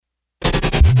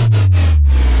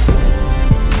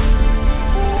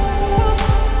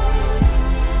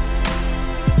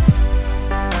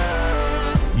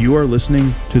You are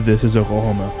listening to This is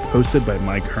Oklahoma, hosted by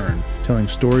Mike Hearn, telling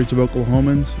stories of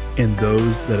Oklahomans and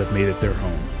those that have made it their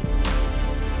home.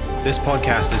 This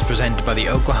podcast is presented by the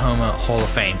Oklahoma Hall of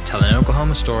Fame, telling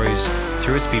Oklahoma stories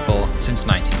through its people since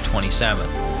 1927.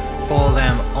 Follow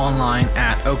them online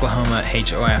at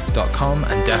oklahomahof.com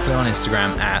and definitely on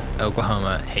Instagram at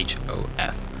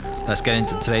oklahomahof. Let's get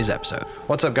into today's episode.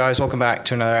 What's up, guys? Welcome back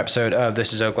to another episode of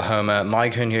This is Oklahoma.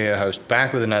 Mike Hearn here, your host,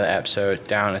 back with another episode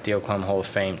down at the Oklahoma Hall of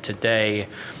Fame today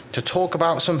to talk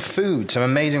about some food, some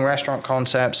amazing restaurant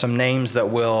concepts, some names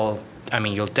that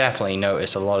you'll definitely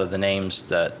notice a lot of the names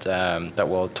that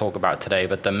we'll talk about today,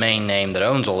 but the main name that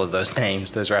owns all of those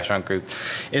names, this restaurant group,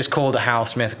 is called the Hal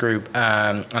Smith Group,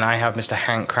 and I have Mr.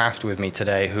 Hank Kraft with me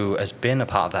today, who has been a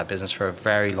part of that business for a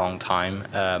very long time.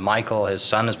 Michael, his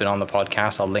son, has been on the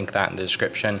podcast. I'll link that in the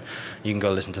description. You can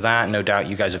go listen to that. No doubt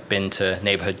you guys have been to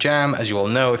Neighborhood Jam, as you all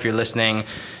know if you're listening.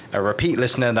 A repeat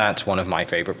listener, that's one of my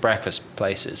favorite breakfast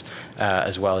places,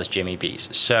 as well as Jimmy B's.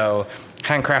 So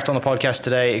Hank Kraft on the podcast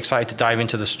today, excited to dive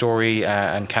into the story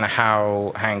and kind of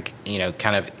how Hank,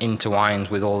 kind of intertwines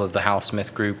with all of the Hal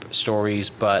Smith Group stories.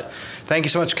 But thank you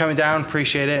so much for coming down.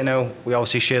 Appreciate it. I know we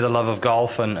obviously share the love of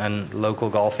golf and local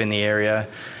golf in the area.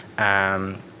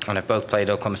 And I've both played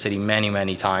Oklahoma City many,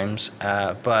 many times.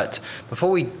 But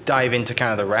before we dive into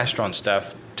kind of the restaurant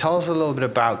stuff, tell us a little bit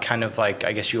about kind of like,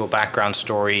 I guess, your background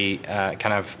story,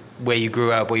 kind of where you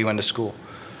grew up, where you went to school.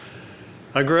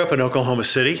 I grew up in Oklahoma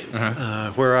City,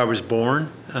 where I was born.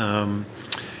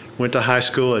 Went to high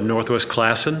school at Northwest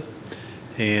Classen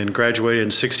and graduated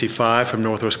in '65 from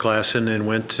Northwest Classen and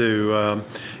went to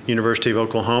University of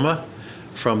Oklahoma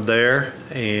from there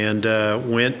and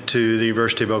went to the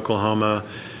University of Oklahoma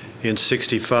in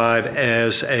 '65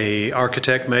 as a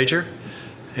architect major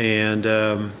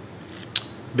and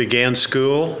began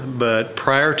school. But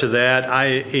prior to that,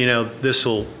 this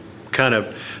will kind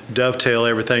of dovetail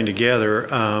everything together.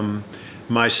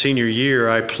 My senior year,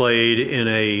 I played in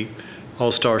a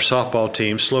all-star softball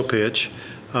team, slow pitch,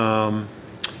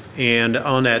 and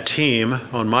on that team,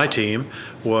 on my team,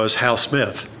 was Hal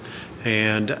Smith.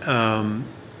 And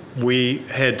we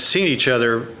had seen each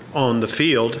other on the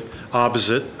field,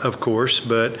 opposite, of course,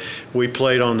 but we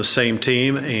played on the same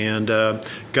team and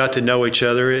got to know each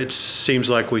other. It seems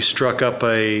like we struck up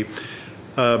a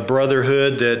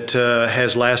brotherhood that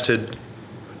has lasted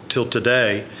till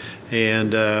today.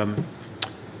 And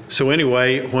so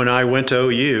anyway, when I went to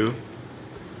OU,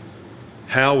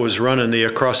 Hal was running the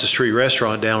across the street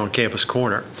restaurant down on Campus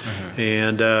Corner.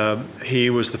 And he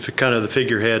was kind of the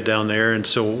figurehead down there. And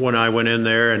so when I went in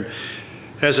there and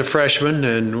as a freshman,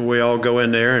 and we all go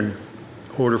in there and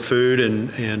order food,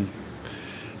 and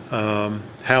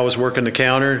Hal was working the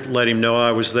counter, let him know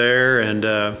I was there, and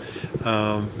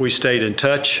we stayed in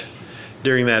touch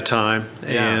during that time.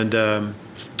 Yeah. And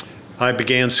I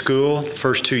began school. The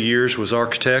first 2 years was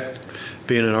architect,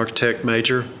 being an architect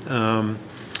major,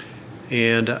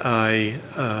 and I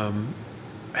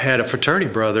had a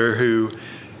fraternity brother who,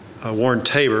 Warren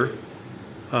Tabor,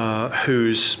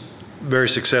 who's very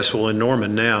successful in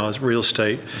Norman now as real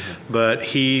estate, but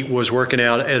he was working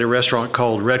out at a restaurant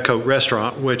called Red Coat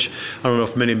Restaurant, which I don't know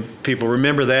if many people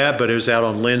remember that, but it was out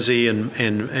on Lindsay and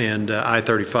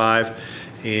I-35.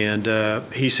 And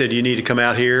he said, you need to come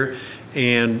out here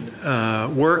and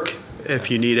work. If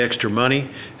you need extra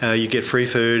money, you get free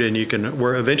food and you can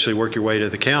eventually work your way to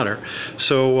the counter.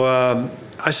 So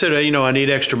I said, I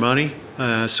need extra money.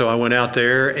 So I went out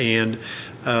there and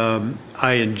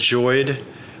I enjoyed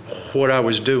what I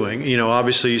was doing.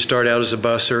 Obviously you start out as a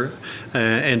busser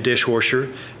and dishwasher,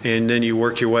 and then you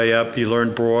work your way up. You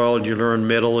learn broil, and you learn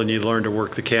middle, and you learn to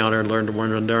work the counter, and learn to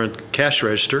run the cash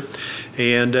register.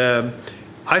 And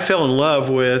I fell in love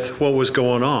with what was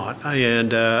going on.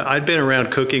 And I'd been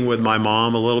around cooking with my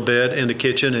mom a little bit in the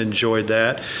kitchen, and enjoyed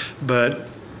that. But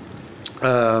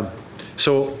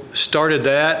so started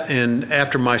that, and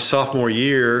after my sophomore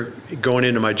year, going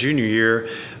into my junior year,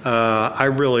 I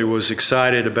really was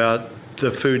excited about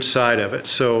the food side of it.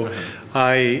 So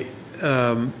I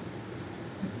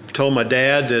told my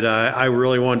dad that I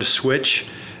really wanted to switch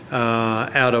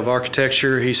out of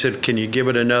architecture. He said, can you give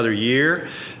it another year?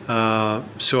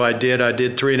 So I did. I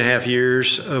did 3.5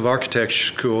 years of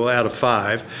architecture school out of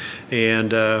 5.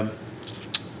 And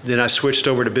then I switched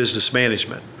over to business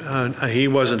management. He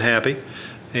wasn't happy.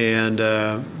 And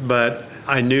but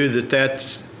I knew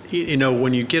that's,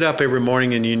 when you get up every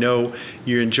morning and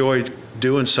you enjoy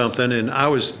doing something, and I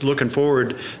was looking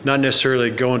forward, not necessarily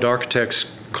going to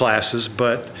architects classes,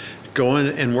 but going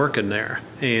and working there.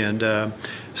 And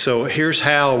so here's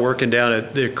Hal working down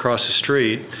across the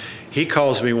street. He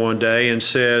calls me one day and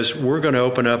says, we're going to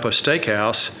open up a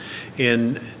steakhouse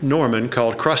in Norman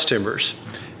called Cross Timbers,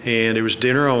 and it was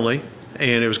dinner only,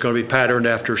 and it was going to be patterned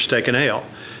after Steak and Ale.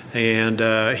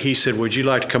 And he said, would you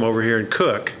like to come over here and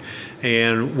cook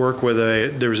and work with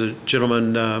there was a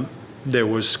gentleman that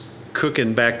was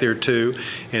cooking back there too,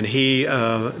 and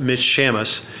Mitch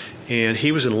Shamus, and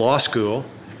he was in law school,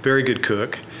 very good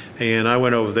cook, and I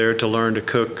went over there to learn to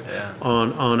cook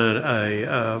on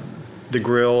the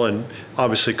grill, and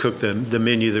obviously cook the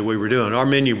menu that we were doing. Our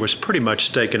menu was pretty much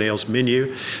Steak and Ale's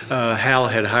menu. Hal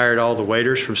had hired all the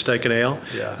waiters from Steak and Ale.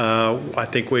 I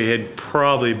think we had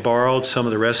probably borrowed some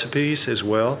of the recipes as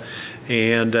well.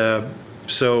 And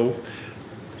so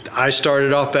I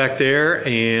started off back there,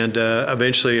 and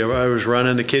eventually I was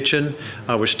running the kitchen.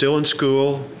 I was still in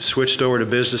school, switched over to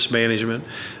business management,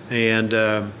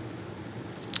 and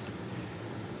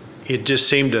it just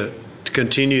seemed to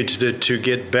continue to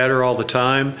get better all the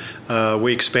time.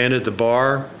 We expanded the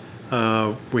bar.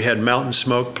 We had Mountain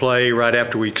Smoke play right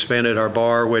after we expanded our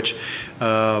bar, which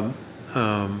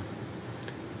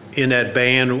in that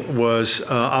band was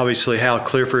obviously Hal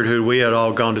Clifford, who we had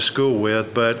all gone to school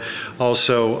with, but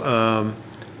also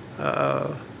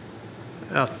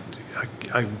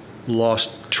I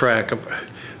lost track of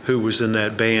who was in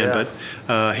that band,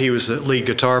 but he was the lead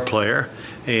guitar player,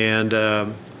 and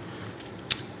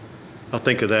I'll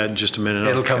think of that in just a minute.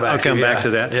 I'll come back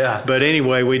to that. Yeah. But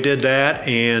anyway, we did that,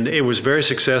 and it was very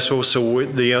successful. So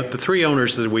the three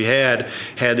owners that we had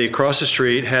the across the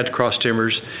street, had Cross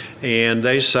Timbers, and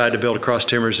they decided to build a Cross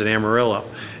Timbers in Amarillo.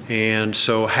 And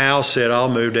so Hal said, I'll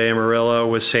move to Amarillo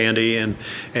with Sandy, and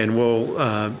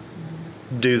we'll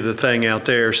do the thing out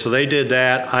there. So they did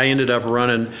that. I ended up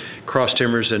running Cross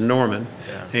Timbers in Norman.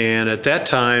 Yeah. And at that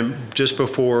time, just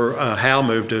before Hal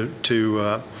moved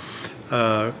to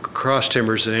Cross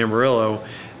Timbers in Amarillo,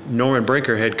 Norman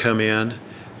Brinker had come in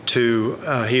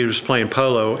he was playing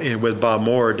polo with Bob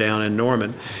Moore down in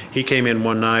Norman. He came in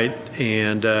one night,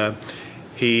 and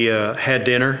he had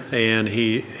dinner, and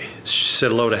he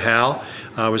said hello to Hal.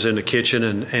 I was in the kitchen,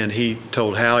 and he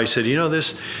told Hal, he said,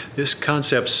 this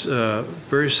concept's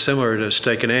very similar to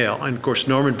Steak and Ale. And of course,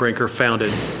 Norman Brinker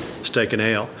founded Steak and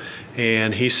Ale.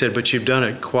 And he said, but you've done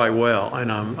it quite well,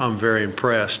 and I'm very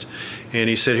impressed. And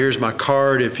he said, here's my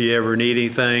card. If you ever need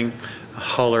anything,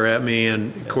 holler at me.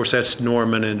 And of course, that's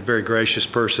Norman, and a very gracious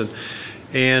person.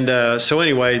 And so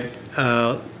anyway,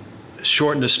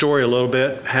 shorten the story a little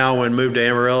bit. Hal, when moved to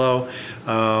Amarillo,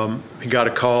 he got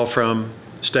a call from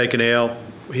Steak and Ale.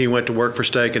 He went to work for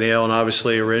Steak and Ale, and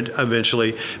obviously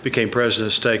eventually became president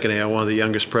of Steak and Ale, one of the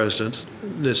youngest presidents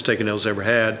that Steak and Ale's ever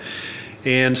had.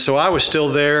 And so I was still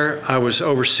there. I was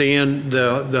overseeing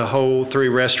the whole three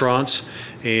restaurants,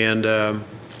 and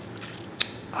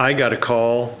I got a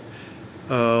call,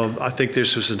 I think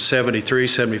this was in 73,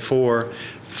 74,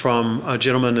 from a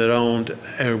gentleman that owned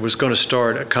and was going to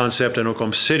start a concept in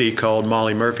Oklahoma City called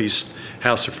Molly Murphy's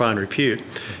House of Fine Repute,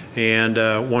 and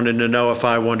wanted to know if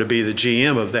I wanted to be the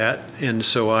GM of that. And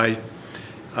so I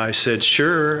said,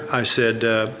 sure. I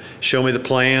said, show me the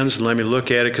plans and let me look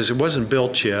at it, because it wasn't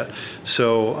built yet.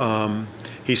 So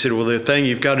he said, well, the thing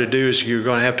you've got to do is you're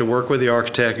going to have to work with the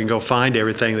architect and go find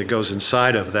everything that goes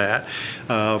inside of that,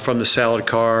 from the salad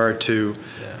car to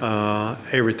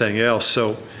everything else.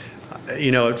 So,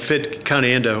 it fit kind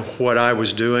of into what I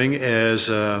was doing as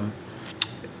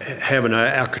having an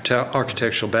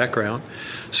architectural background.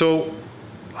 So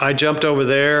I jumped over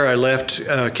there. I left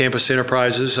Campus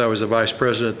Enterprises. I was the vice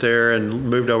president there, and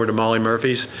moved over to Molly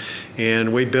Murphy's,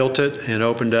 and we built it and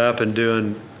opened up and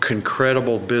doing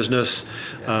incredible business.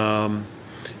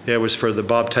 It was for the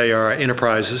Bob Tayar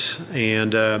Enterprises,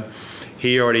 and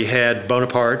he already had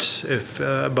Bonaparte's.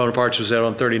 Bonaparte's was out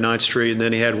on 39th Street, and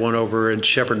then he had one over in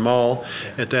Shepherd Mall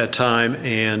at that time,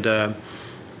 and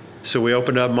so we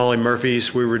opened up Molly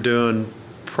Murphy's. We were doing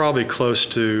probably close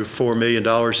to $4 million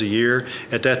a year.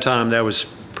 At that time, that was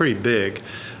pretty big,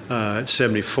 at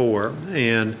 74.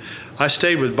 And I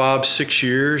stayed with Bob 6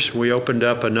 years. We opened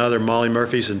up another Molly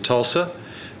Murphy's in Tulsa,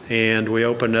 and we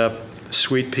opened up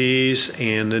Sweet Peas,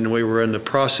 and then we were in the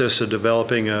process of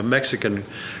developing a Mexican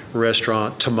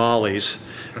restaurant, Tamales,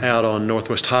 out on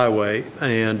Northwest Highway.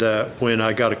 And when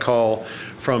I got a call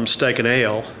from Steak and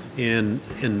Ale in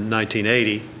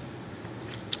 1980,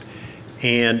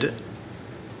 and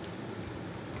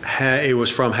it was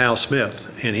from Hal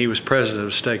Smith, and he was president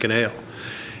of Steak and Ale.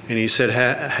 And he said,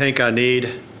 Hank, I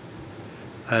need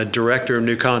a director of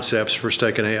new concepts for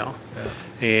Steak and Ale. Yeah.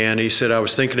 And he said, I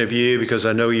was thinking of you because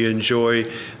I know you enjoy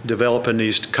developing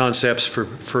these concepts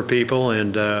for people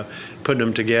and putting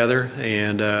them together,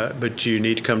 and but you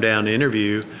need to come down and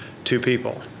interview 2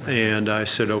 people. And I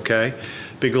said, okay,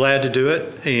 be glad to do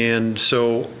it. And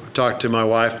so talked to my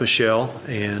wife, Michelle,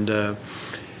 and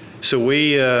so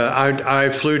I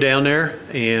flew down there,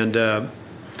 and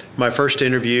my first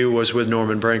interview was with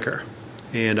Norman Brinker.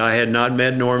 And I had not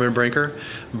met Norman Brinker,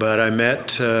 but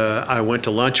I went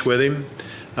to lunch with him.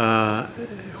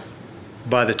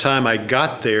 By the time I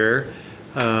got there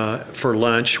for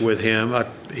lunch with him,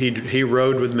 he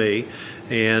rode with me,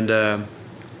 and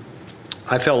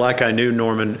I felt like I knew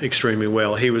Norman extremely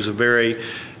well. He was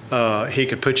he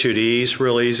could put you at ease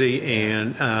real easy,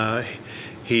 and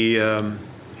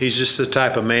he's just the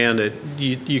type of man that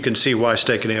you can see why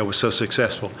Steak and Ale was so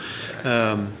successful.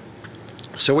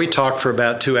 So we talked for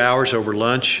about 2 hours over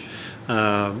lunch,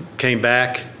 came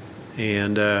back,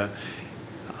 and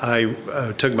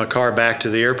I took my car back to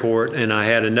the airport, and I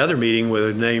had another meeting with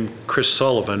a named Chris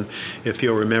Sullivan, if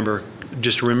you'll remember.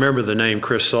 Just remember the name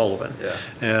Chris Sullivan.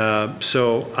 Yeah.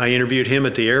 So I interviewed him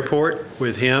at the airport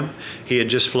with him. He had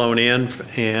just flown in,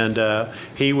 and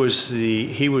he was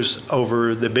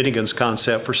over the Bennigan's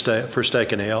concept for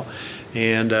Steak and Ale,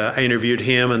 and I interviewed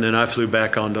him, and then I flew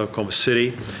back on to Oklahoma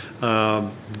City.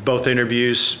 Both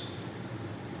interviews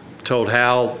told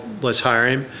Hal, let's hire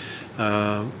him.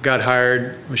 Got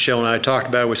hired. Michelle and I talked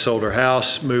about it. We sold our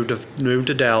house, moved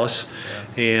to Dallas,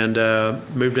 and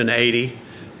moved in '80.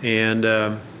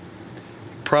 And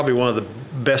probably one of the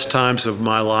best times of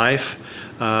my life.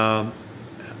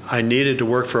 I needed to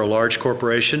work for a large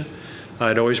corporation.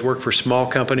 I'd always worked for small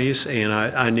companies, and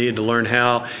I needed to learn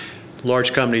how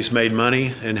large companies made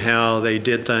money and how they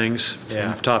did things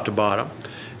from top to bottom.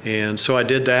 And so I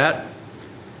did that.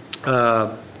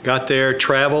 Got there,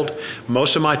 traveled.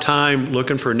 Most of my time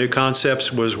looking for new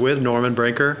concepts was with Norman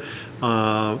Brinker.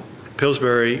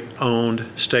 Pillsbury owned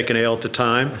Steak and Ale at the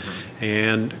time.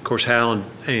 And of course, Hal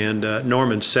and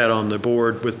Norman sat on the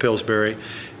board with Pillsbury.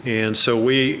 And so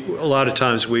a lot of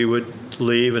times we would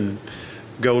leave and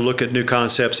go look at new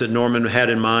concepts that Norman had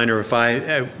in mind, or if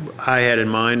I had in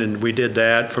mind, and we did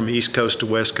that from East Coast to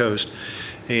West Coast.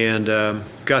 And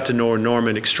got to know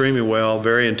Norman extremely well,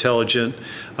 very intelligent,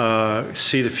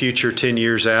 see the future 10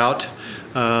 years out.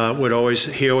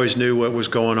 He always knew what was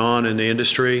going on in the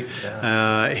industry.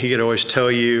 He could always tell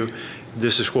you,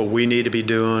 this is what we need to be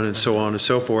doing, and so on and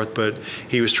so forth. But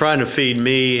he was trying to feed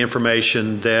me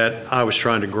information that I was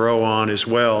trying to grow on as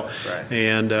well. Right.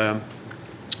 And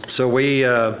so we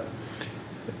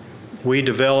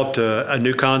developed a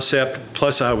new concept.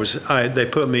 Plus, they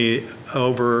put me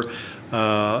over.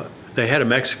 They had a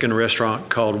Mexican restaurant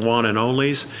called One and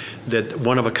Only's, that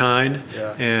one of a kind,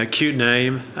 and cute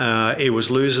name. It was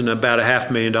losing about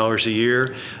 $500,000 a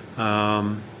year.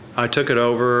 I took it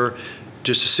over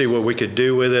just to see what we could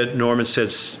do with it. Norman said,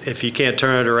 if you can't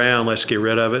turn it around, let's get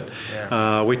rid of it.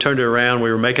 We turned it around. We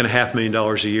were making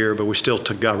 $500,000 a year, but we still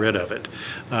got rid of it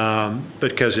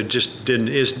because it just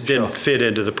didn't fit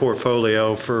into the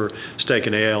portfolio for Steak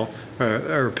and Ale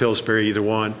or Pillsbury, either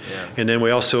one. And then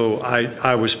we also,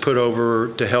 I was put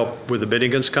over to help with the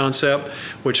Bennigan's concept,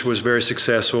 which was very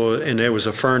successful, and it was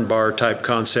a Fern Bar type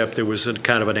concept. It was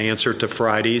kind of an answer to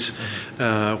Fridays,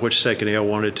 which Steak and Ale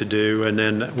wanted to do. And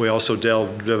then we also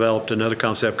developed another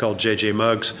concept called JJ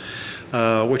Muggs,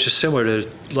 which is similar to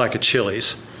like a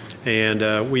Chili's.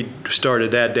 And we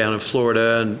started that down in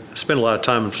Florida and spent a lot of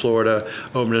time in Florida,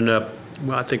 opening up.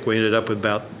 I think we ended up with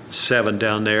about 7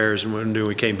 down there, and when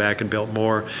we came back and built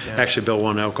more. Actually built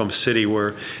one in Oklahoma City,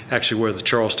 where the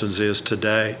Charleston's is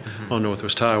today on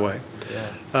Northwest Highway.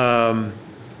 I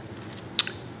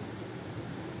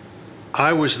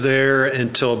was there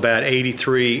until about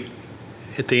 83.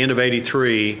 At the end of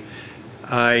 83,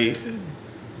 I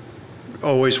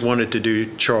always wanted to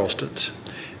do Charleston's.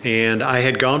 And I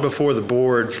had gone before the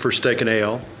board for Steak and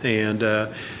Ale, and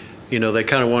they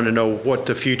kind of wanted to know what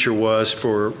the future was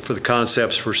for the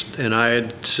concepts. And I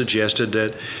had suggested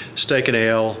that Steak and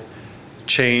Ale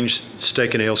changed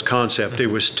Steak and Ale's concept. It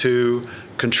was too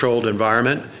controlled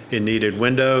environment. It needed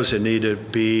windows. It needed to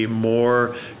be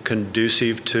more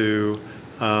conducive to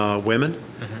women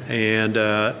and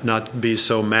not be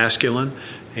so masculine.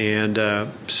 And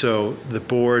so the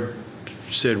board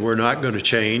said, we're not going to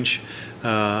change.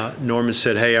 Norman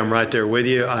said, hey, I'm right there with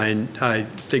you. I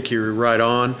think you're right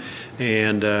on.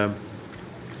 And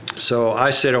so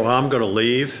I said, I'm going to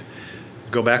leave,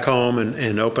 go back home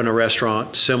and open a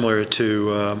restaurant similar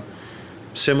to a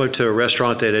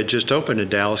restaurant that had just opened in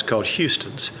Dallas called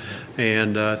Houston's.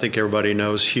 And I think everybody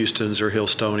knows Houston's or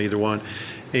Hillstone, either one.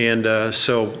 And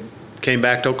so came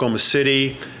back to Oklahoma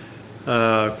City,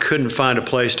 couldn't find a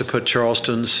place to put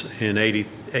Charleston's in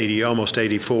almost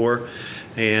 84.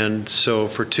 And so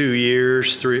for 2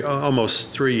 years, almost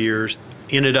 3 years,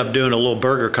 ended up doing a little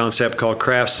burger concept called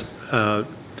Kraft's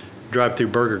drive-through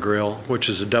burger grill, which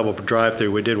is a double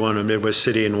drive-through. We did one in Midwest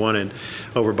City and one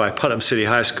over by Putnam City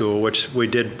High School, which we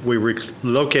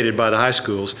relocated by the high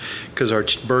schools because our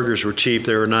burgers were cheap.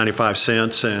 They were 95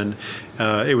 cents, and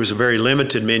it was a very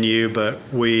limited menu. But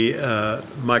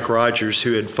Mike Rogers,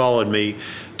 who had followed me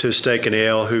to Steak and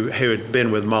Ale, who had been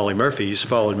with Molly Murphy's,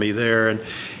 followed me there, and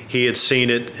he had seen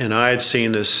it, and I had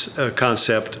seen this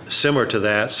concept similar to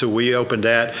that. So we opened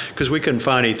that because we couldn't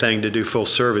find anything to do full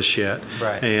service yet.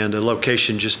 Right. And the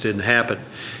location just didn't happen.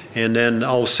 And then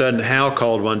all of a sudden, Hal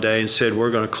called one day and said,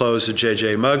 we're going to close the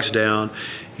J.J. Muggs down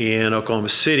in Oklahoma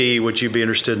City. Would you be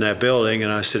interested in that building?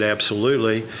 And I said,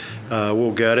 absolutely.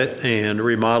 We'll gut it and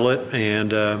remodel it.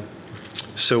 And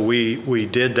so we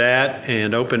did that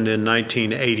and opened in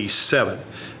 1987.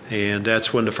 And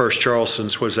that's when the first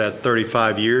Charleston's was at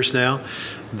 35 years now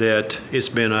that it's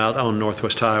been out on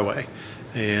Northwest Highway.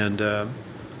 And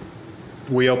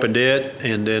we opened it,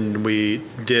 and then we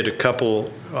did a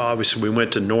couple. Obviously, we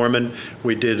went to Norman.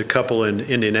 We did a couple in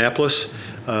Indianapolis,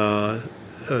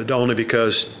 only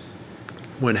because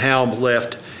when Hal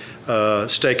left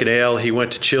Steak and Ale, he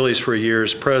went to Chili's for a year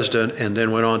as president and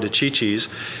then went on to Chi-Chi's.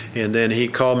 And then he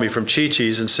called me from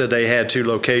Chi-Chi's and said they had 2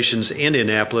 locations in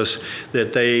Indianapolis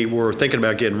that they were thinking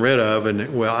about getting rid of,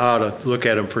 and well, I ought to look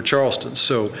at them for Charleston.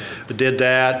 So I did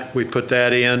that. We put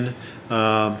that in,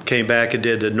 came back and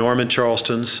did the Norman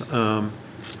Charleston's down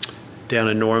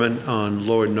in Norman on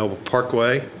Lloyd Noble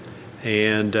Parkway.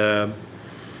 And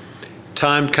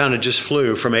time kind of just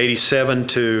flew from 87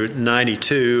 to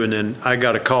 92, and then I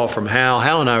got a call from Hal.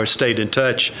 Hal and I stayed in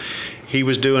touch. He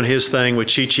was doing his thing with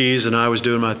Chi-Chi's, and I was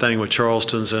doing my thing with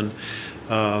Charleston's. And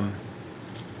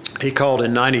he called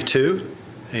in 92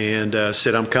 and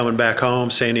said, I'm coming back home.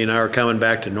 Sandy and I are coming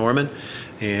back to Norman,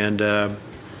 and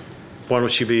why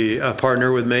don't you be a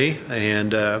partner with me?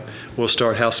 And we'll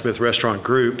start Hal Smith Restaurant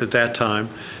Group at that time.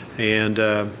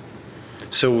 And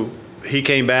so he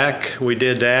came back, we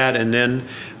did that, and then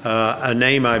a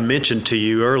name I mentioned to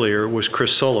you earlier was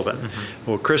Chris Sullivan.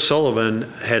 Mm-hmm. Well, Chris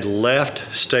Sullivan had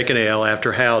left Steak and Ale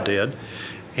after Hal did,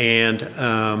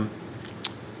 and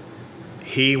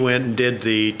he went and did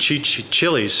the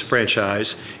Chili's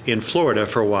franchise in Florida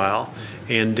for a while,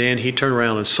 and then he turned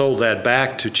around and sold that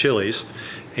back to Chili's,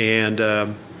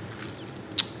 and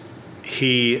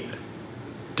he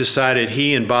decided,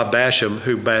 he and Bob Basham,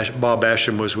 Bob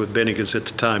Basham was with Bennigan's at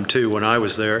the time too when I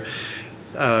was there,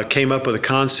 came up with a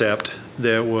concept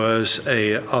that was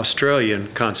a Australian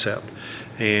concept,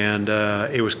 and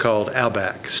it was called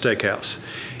Outback Steakhouse.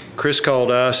 Chris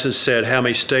called us and said, how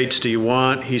many steaks do you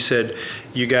want? He said,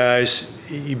 you guys,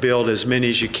 you build as many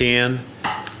as you can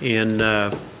in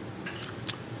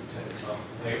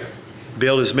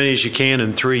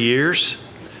 3 years.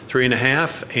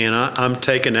 3.5, and I'm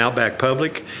taking Outback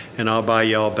public, and I'll buy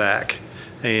y'all back,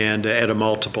 and at a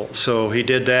multiple. So he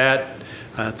did that.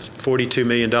 $42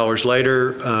 million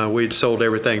later, we'd sold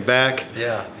everything back.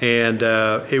 Yeah. And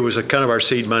it was a kind of our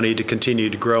seed money to continue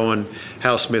to grow in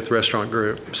Hal Smith Restaurant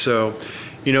Group. So,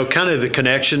 you know, kind of the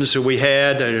connections that we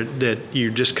had that you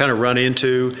just kind of run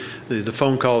into, the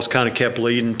phone calls kind of kept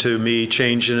leading to me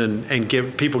changing and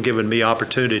people giving me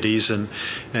opportunities. And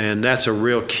that's a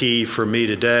real key for me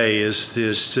today is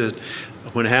that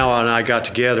when Hal and I got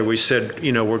together, we said,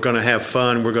 you know, we're going to have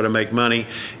fun, we're going to make money,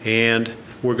 and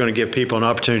we're going to give people an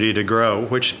opportunity to grow,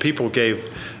 which people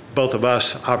gave both of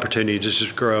us opportunity to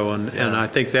just grow. And I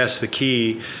think that's the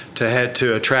key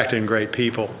to attracting great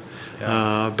people.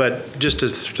 Yeah. But just to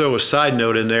throw a side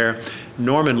note in there,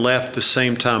 Norman left the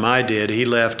same time I did. He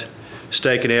left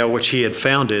Steak and Ale, which he had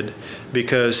founded,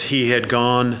 because he had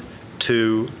gone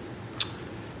to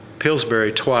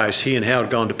Pillsbury twice. He and Hal had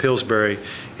gone to Pillsbury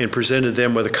and presented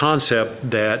them with a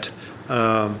concept that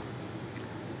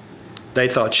they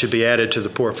thought should be added to the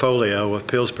portfolio of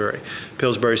Pillsbury.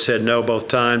 Pillsbury said no both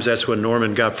times. That's when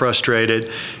Norman got frustrated,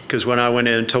 because when I went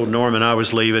in and told Norman I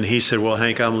was leaving, he said, well,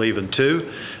 Hank, I'm leaving too,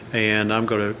 and I'm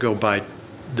going to go buy.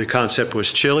 The concept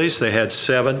was Chili's. They had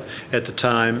 7 at the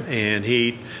time, and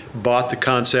he bought the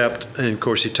concept, and of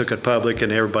course he took it public,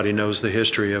 and everybody knows the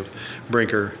history of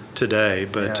Brinker today.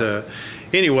 But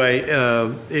anyway,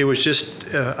 it was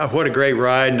just what a great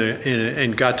ride,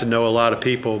 and got to know a lot of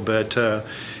people. But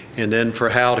and then for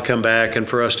Hal to come back and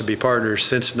for us to be partners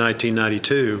since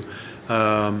 1992,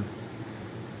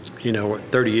 you know,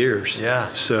 30 years.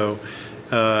 Yeah. So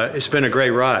it's been a great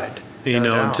ride, you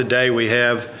know. And today we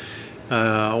have,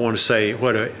 I want to say,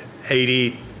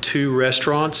 82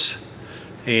 restaurants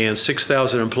and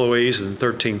 6,000 employees and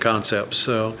 13 concepts.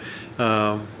 So,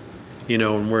 you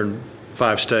know, and we're in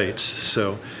 5 states.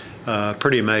 So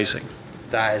pretty amazing.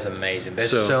 That is amazing.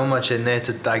 There's so much in there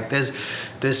to like.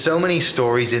 There's so many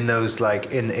stories in those,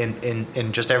 like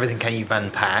in just everything kind of you've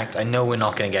unpacked. I know we're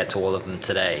not going to get to all of them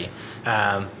today,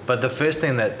 but the first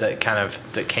thing that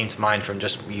came to mind from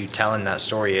just you telling that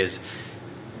story is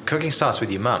cooking starts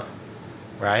with your mum,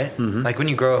 right? Mm-hmm. Like when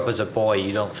you grow up as a boy,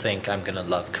 you don't think I'm going to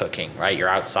love cooking, right? You're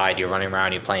outside, you're running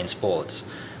around, you're playing sports,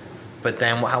 but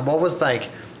then what was like?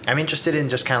 I'm interested in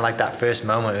just kind of like that first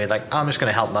moment where you're like, oh, I'm just going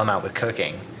to help mum out with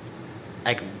cooking.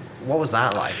 Like, what was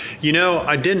that like?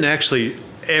 I didn't actually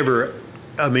ever.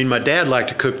 I mean, my dad liked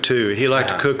to cook too. He liked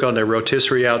to cook on the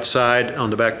rotisserie outside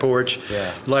on the back porch.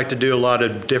 Yeah. He liked to do a lot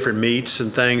of different meats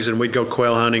and things, and we'd go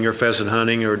quail hunting or pheasant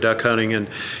hunting or duck hunting, and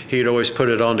he'd always put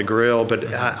it on the grill.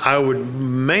 But I would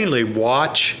mainly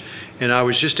watch, and I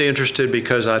was just interested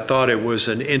because I thought it was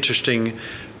an interesting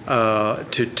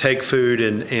to take food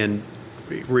and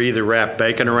we either wrap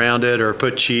bacon around it or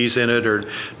put cheese in it or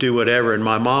do whatever. And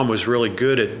my mom was really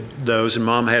good at those, and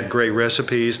Mom had great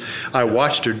recipes. I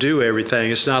watched her do everything.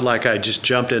 It's not like I just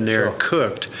jumped in there and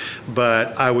cooked,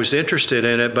 but I was interested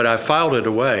in it, but I filed it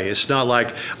away. It's not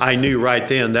like I knew right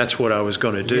then that's what I was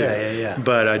going to do. Yeah.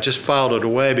 But I just filed it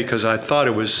away because I thought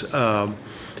it was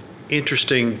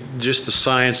interesting, just the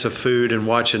science of food and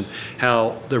watching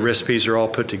how the recipes are all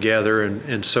put together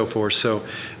and so forth. So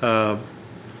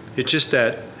it's just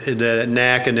that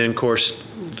knack, and then of course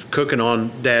cooking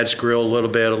on Dad's grill a little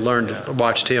bit. I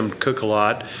watched him cook a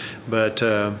lot, but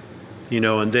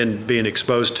and then being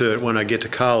exposed to it when I get to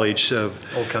college. All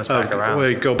comes back around.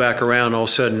 We go back around. All of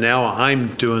a sudden now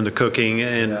I'm doing the cooking,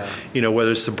 and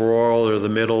whether it's the broil or the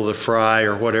middle, the fry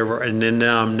or whatever, and then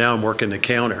now I'm working the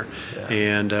counter,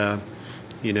 and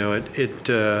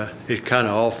it kind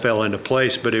of all fell into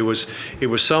place. But it was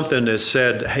something that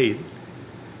said, hey,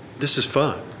 this is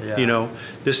fun. Yeah.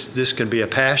 This can be a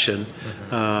passion.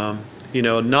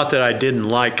 Mm-hmm. Not that I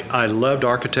loved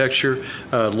architecture,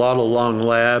 a lot of long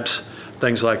labs,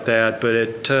 things like that, but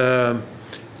it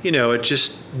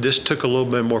just took a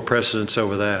little bit more precedence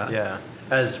over that. Yeah.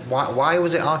 Why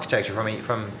was it architecture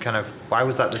why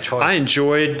was that the choice? I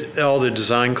enjoyed all the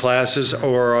design classes,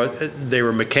 or they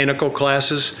were mechanical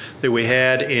classes that we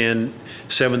had in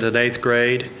 7th and 8th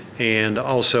grade, and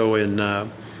also in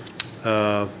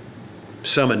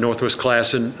some at Northwest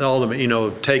class, and all of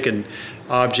them, taking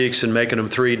objects and making them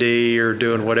 3D or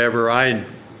doing whatever. I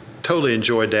totally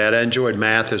enjoyed that. I enjoyed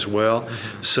math as well.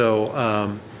 Mm-hmm. So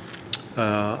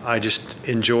I just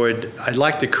I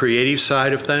liked the creative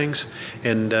side of things,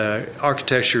 and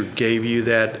architecture gave you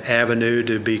that avenue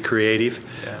to be creative.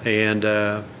 And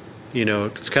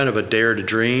it's kind of a dare to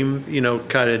dream,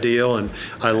 kind of deal, and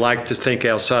I like to think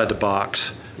outside the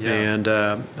box. And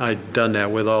I've done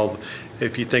that with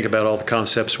if you think about all the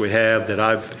concepts we have that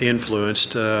I've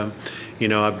influenced, I've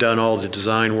done all the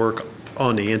design work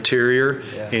on the interior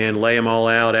and lay them all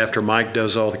out after Mike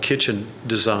does all the kitchen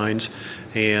designs,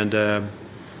 and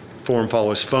form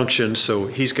follows function, so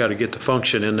he's got to get the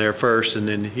function in there first, and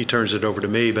then he turns it over to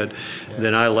me, but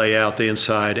then I lay out the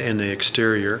inside and the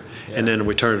exterior, and then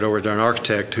we turn it over to an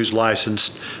architect who's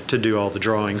licensed to do all the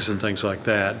drawings and things like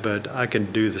that. But I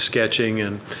can do the sketching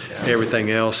and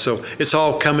everything else, so it's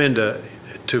all come into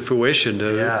fruition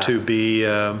to be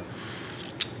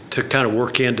to kind of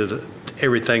work into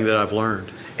everything that I've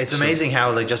learned. It's amazing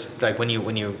how when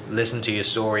you listen to your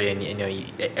story and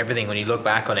everything, when you look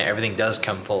back on it, everything does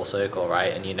come full circle,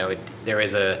 right? And there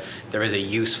is a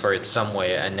use for it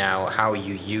somewhere, and now how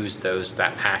you use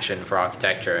that passion for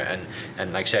architecture and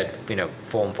like I said,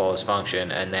 form follows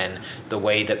function, and then the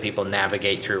way that people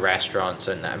navigate through restaurants,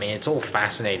 and I mean it's all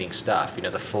fascinating stuff.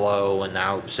 The flow and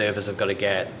how servers have got to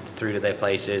get through to their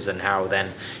places, and how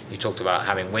then you talked about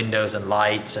having windows and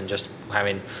lights and just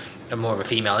having more of a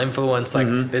female influence.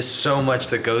 There's so much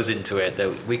that goes into it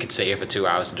that we could sit here for 2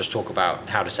 hours and just talk about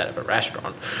how to set up a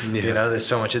restaurant. There's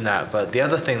so much in that. But the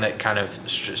other thing that kind of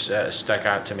stuck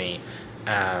out to me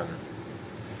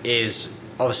is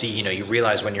obviously you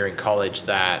realize when you're in college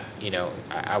that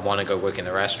I want to go work in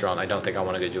a restaurant. I don't think I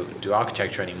want to go do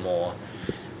architecture anymore.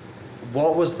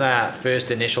 What was that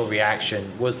first initial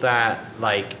reaction? Was that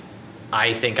like,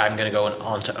 I think I'm going to go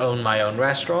on to own my own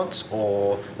restaurants,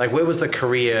 or like where was the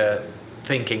career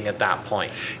thinking at that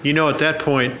point? At that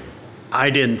point, I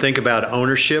didn't think about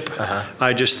ownership.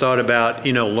 I just thought about,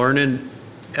 learning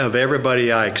of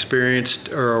everybody I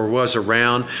experienced or was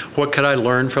around. What could I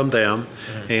learn from them?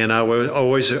 Mm-hmm. And I was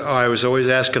always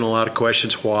asking a lot of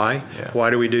questions. Why? Why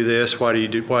do we do this? Why do you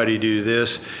do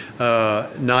this?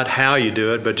 Not how you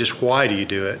do it, but just why do you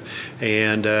do it?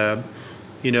 And I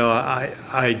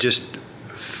just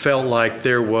felt like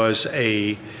there was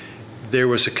a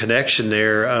connection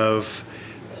there of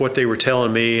what they were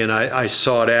telling me, and I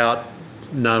sought out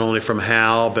not only from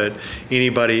Hal, but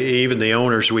anybody, even the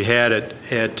owners we had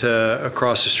at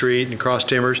across the street and Cross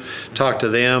Timbers, talked to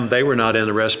them. They were not in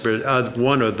the restaurant.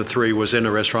 One of the three was in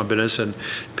the restaurant business, and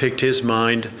picked his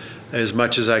mind as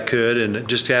much as I could, and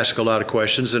just asked a lot of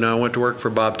questions. And I went to work for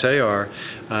Bob Tayar.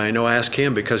 I asked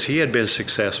him because he had been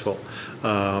successful.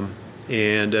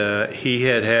 And he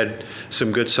had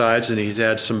some good sides, and he'd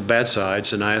had some bad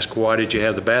sides. And I asked, why did you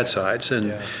have the bad sides?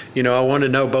 And I wanted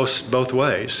to know both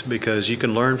ways, because you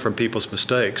can learn from people's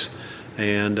mistakes,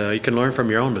 and you can learn from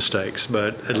your own mistakes,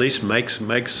 but at least make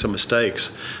some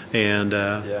mistakes. And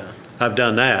I've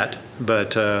done that,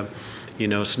 but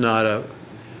it's not a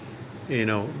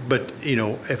but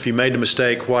if you made a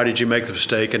mistake, why did you make the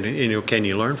mistake? And can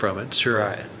you learn from it? Sure.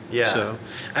 Right. Yeah. So,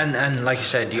 and like you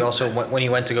said, you also, when you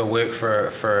went to go work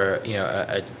for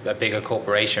a bigger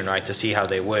corporation, right, to see how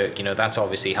they work, that's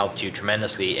obviously helped you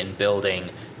tremendously in building,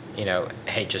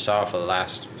 HSR for the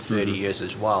last 30 years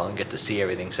as well, and get to see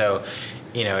everything. So,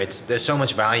 there's so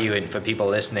much value in for people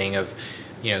listening of,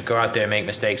 go out there and make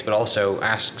mistakes, but also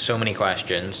ask so many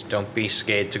questions. Don't be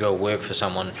scared to go work for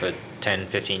someone for 10,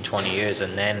 15, 20 years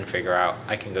and then figure out,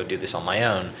 I can go do this on my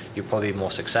own. You'll probably be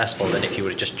more successful than if you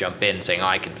would just jump in saying,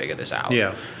 I can figure this out.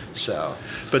 Yeah. So.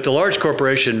 But the large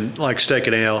corporation like Steak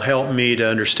and Ale helped me to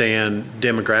understand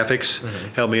demographics,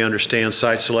 helped me understand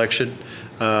site selection,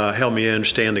 helped me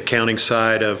understand the accounting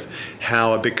side of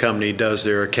how a big company does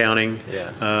their accounting,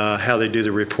 how they do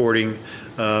the reporting.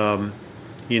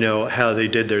 How they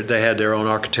had their own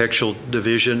architectural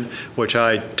division, which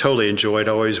I totally enjoyed.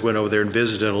 I always went over there and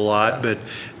visited a lot, but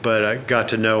I got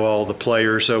to know all the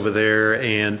players over there,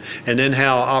 and then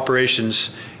how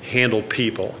operations handled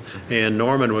people. And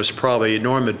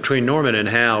between Norman and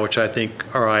Hal, which I think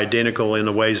are identical in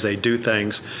the ways they do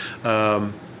things,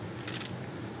 how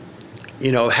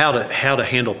to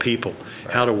handle people,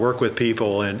 how to work with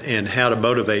people, and how to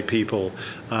motivate people.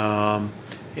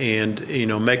 And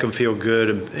make them feel good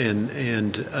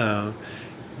and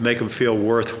make them feel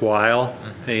worthwhile.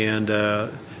 And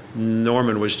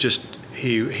Norman was just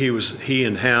he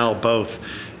and Hal both,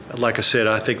 like I said,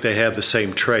 I think they have the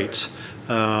same traits,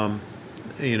 and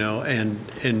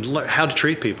how to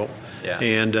treat people,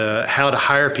 and how to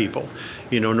hire people.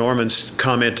 Norman's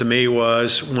comment to me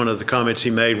was, one of the comments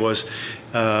he made was,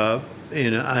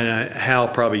 and Hal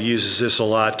probably uses this a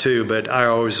lot too, but I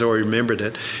always remembered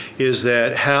it, is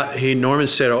that Norman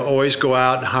said, always go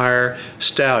out and hire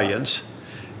stallions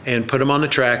and put them on the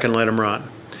track and let them run.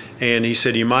 And he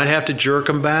said, you might have to jerk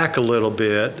them back a little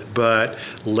bit, but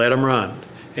let them run.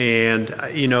 And,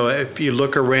 if you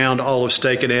look around all of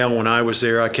Steak and Ale, when I was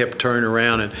there, I kept turning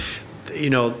around and,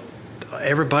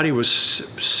 everybody was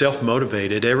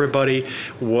self-motivated. Everybody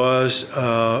was,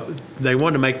 they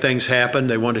wanted to make things happen.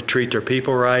 They wanted to treat their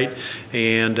people right.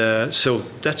 And so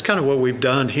that's kind of what we've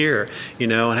done here,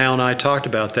 and Hal and I talked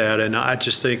about that. And I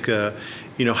just think,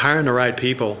 hiring the right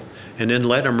people and then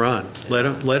let them run. Let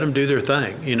them do their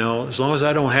thing. As long as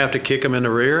I don't have to kick them in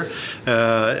the rear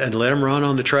and let them run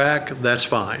on the track, that's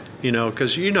fine.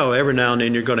 Because every now and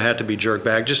then you're going to have to be jerked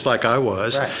back, just like I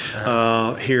was,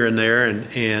 here and there.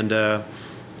 And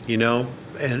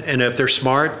if they're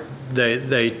smart,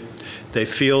 they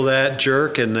feel that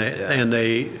jerk and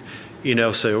they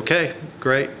say, okay,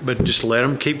 great, but just let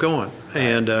them keep going.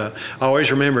 And I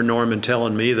always remember Norman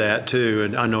telling me that too,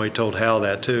 and I know he told Hal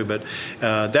that too, but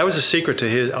that was a secret to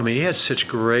his. He had such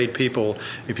great people.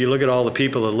 If you look at all the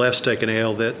people that left Steak and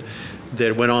Ale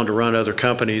that went on to run other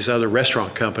companies, other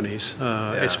restaurant companies,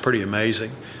 it's pretty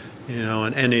amazing.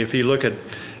 And if you look at,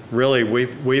 really,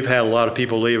 we've had a lot of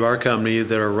people leave our company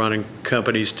that are running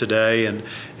companies today, and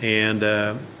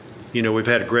we've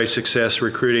had great success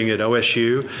recruiting at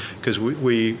OSU, because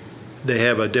they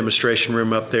have a demonstration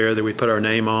room up there that we put our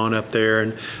name on up there,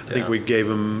 and I think we gave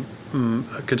them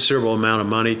a considerable amount of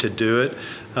money to do it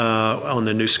on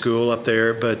the new school up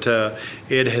there. But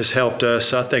it has helped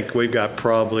us. I think we've got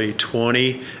probably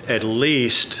 20 at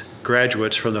least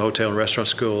graduates from the hotel and restaurant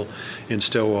school in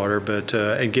Stillwater, but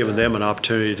and giving them an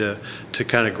opportunity to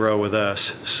kind of grow with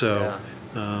us. So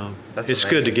it's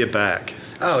good to give back.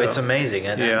 Oh, so, it's amazing.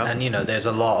 And there's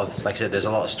a lot of, like I said, there's a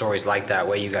lot of stories like that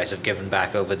where you guys have given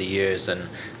back over the years and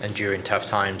during tough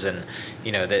times. And,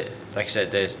 that, like I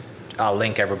said, I'll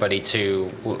link everybody to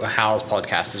Hal's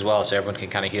podcast as well, so everyone can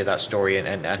kind of hear that story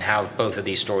and how both of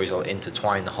these stories will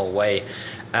intertwine the whole way.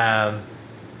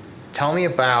 Tell me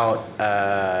about,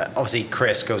 obviously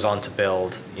Chris goes on to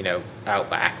build,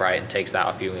 Outback, right, and takes that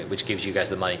off you, which gives you guys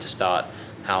the money to start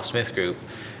Hal Smith Group.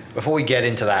 Before we get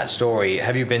into that story,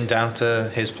 have you been down to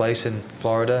his place in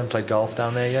Florida and played golf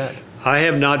down there yet? I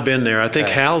have not been there. I think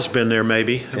Okay. Hal's been there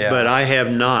maybe, Yeah. but I have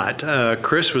not.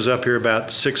 Chris was up here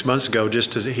about 6 months ago.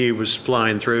 Just as he was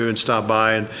flying through and stopped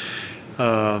by and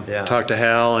talked to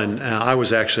Hal. And I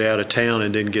was actually out of town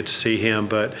and didn't get to see him.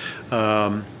 But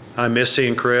I miss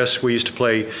seeing Chris. We used to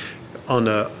play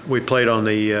we played on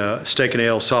the Steak and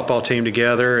Ale softball team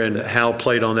together, and Hal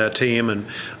played on that team, and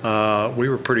we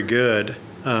were pretty good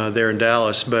there in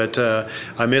Dallas. But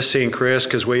I miss seeing Chris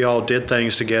because we all did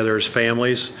things together as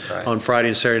families on Friday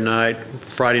and Saturday night.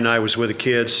 Friday night was with the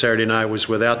kids, Saturday night was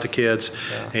without the kids,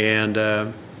 and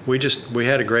we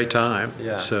had a great time.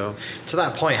 Yeah. So to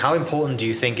that point, how important do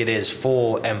you think it is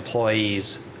for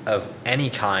employees of any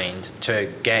kind to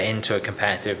get into a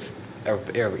competitive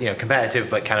but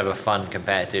kind of a fun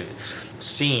competitive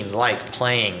scene, like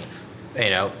playing,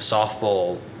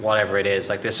 softball, whatever it is?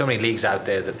 Like, there's so many leagues out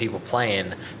there that people play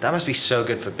in. That must be so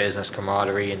good for business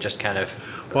camaraderie and just kind of.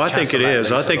 Well, I think it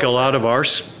is. I think a lot of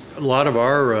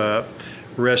our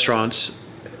restaurants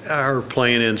are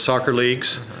playing in soccer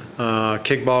leagues,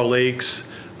 kickball leagues,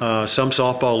 some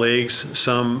softball leagues,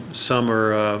 some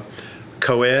are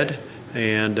co-ed,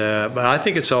 and but I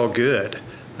think it's all good.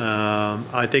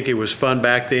 I think it was fun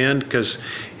back then because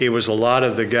it was a lot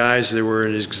of the guys that were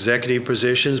in executive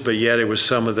positions, but yet it was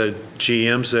some of the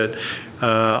GMs that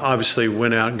obviously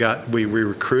went out and we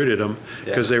recruited them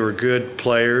because they were good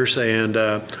players and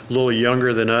a little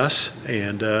younger than us,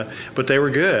 but they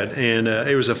were good. And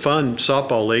it was a fun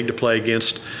softball league to play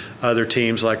against other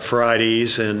teams like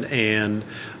Fridays and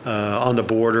on the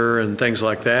border and things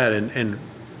like that.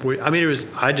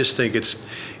 I just think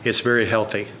it's very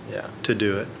healthy to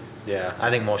do it. Yeah, I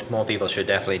think more people should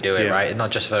definitely do it, right? Not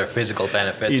just for physical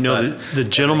benefits. The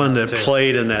gentleman that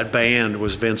played in that band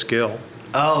was Vince Gill.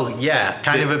 Oh yeah,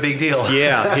 kind of a big deal.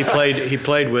 Yeah, he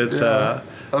played with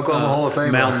Oklahoma Hall of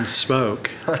Fame. Mountain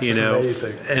Smoke. That's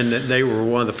amazing. And they were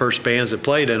one of the first bands that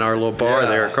played in our little bar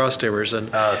there at Cross Timbers.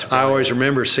 And I always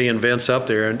remember seeing Vince up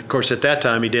there. And of course, at that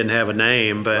time he didn't have a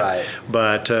name, but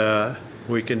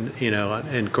we can,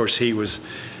 and of course he was.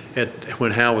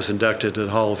 When Hal was inducted to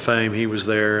the Hall of Fame, he was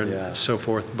there and so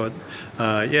forth. But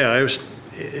it was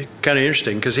kind of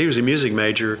interesting because he was a music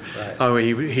major. Right. Oh,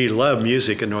 he loved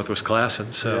music at Northwest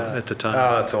Classen. So at the time.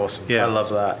 Oh, that's awesome. Yeah, I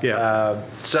love that. Yeah.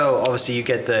 So obviously you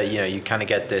get you kind of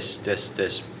get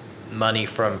this money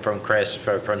from Chris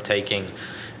from taking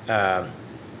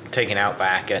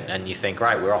Outback, and you think,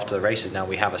 right, we're off to the races now.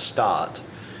 We have a start.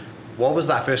 What was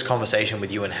that first conversation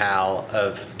with you and Hal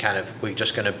of kind of, we're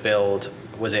just going to build?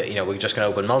 Was it, we're just going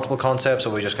to open multiple concepts,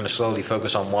 or we're just going to slowly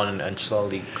focus on one and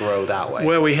slowly grow that way?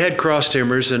 Well, we had Cross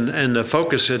Timbers, and the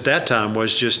focus at that time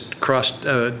was just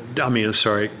Charleston's.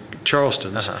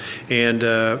 And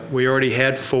we already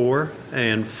had 4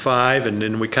 and 5, and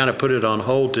then we kind of put it on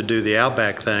hold to do the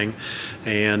Outback thing.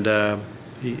 And,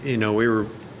 we were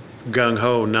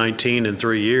gung-ho 19 in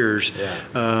 3 years.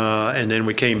 And then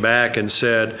we came back and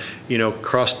said,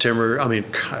 Cross Timber, I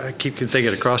keep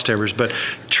thinking of Cross Timbers, but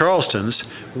Charleston's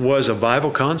was a viable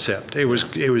concept. It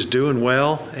was doing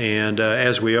well, and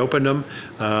as we opened them,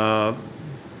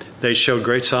 they showed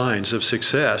great signs of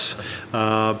success.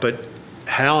 But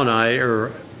Hal and I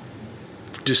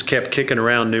just kept kicking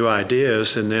around new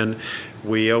ideas, and then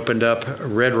we opened up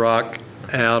Red Rock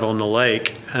out on the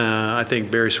lake. I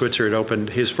think Barry Switzer had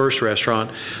opened his first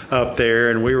restaurant up there,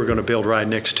 and we were going to build right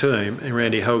next to him. And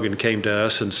Randy Hogan came to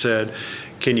us and said,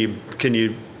 "Can you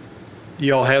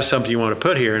all have something you want to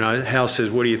put here?" And Hal says,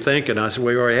 "What do you think?" And I said,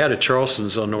 "We already had a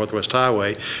Charleston's on Northwest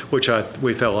Highway," which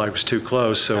we felt like was too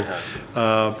close. So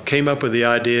came up with the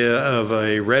idea of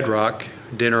a Red Rock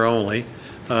dinner only.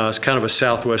 It's kind of a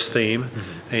Southwest theme,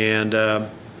 and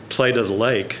play to the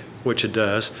lake, which it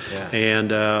does.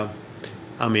 And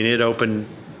it opened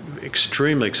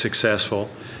extremely successful,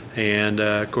 and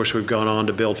of course we've gone on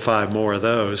to build 5 more of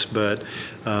those. But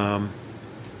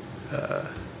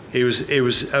it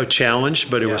was a challenge,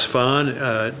 but it was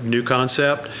fun, new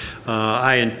concept.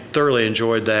 I thoroughly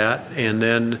enjoyed that. And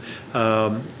then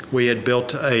we had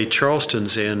built a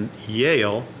Charleston's in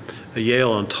Yale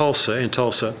in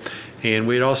Tulsa, and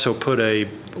we'd also put a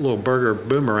little burger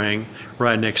boomerang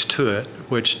right next to it,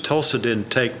 which Tulsa didn't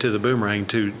take to the boomerang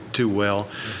too well.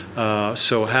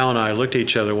 So Hal and I looked at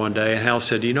each other one day, and Hal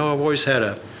said, I've always had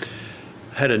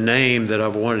a name that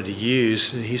I've wanted to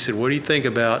use. And he said, what do you think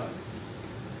about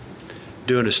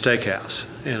doing a steakhouse?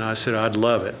 And I said, I'd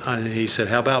love it. He said,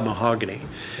 how about mahogany?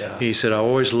 He said, I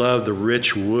always loved the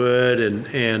rich wood,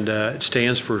 and it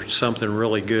stands for something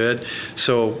really good.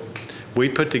 So we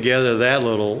put together that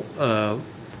little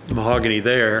mahogany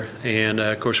there, and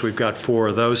of course we've got 4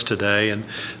 of those today, and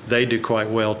they do quite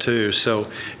well too.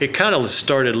 So it kind of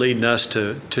started leading us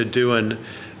to doing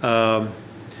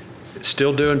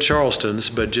Still doing Charleston's,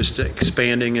 but just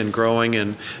expanding and growing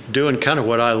and doing kind of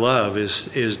what I love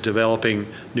is developing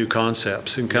new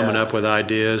concepts and coming up with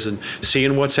ideas and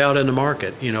seeing what's out in the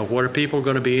market. What are people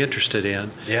going to be interested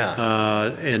in?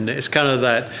 And it's kind of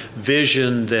that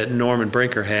vision that Norman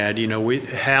Brinker had.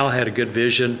 Hal had a good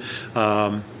vision.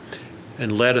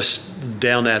 And led us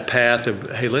down that path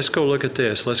of, hey, let's go look at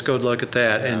this, let's go look at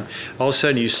that. And all of a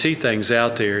sudden you see things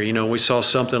out there. We saw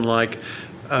something like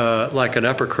an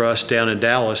upper crust down in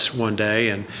Dallas one day,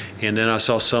 and then I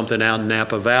saw something out in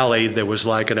Napa Valley that was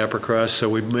like an upper crust, so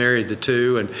we married the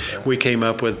two, and we came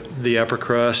up with the upper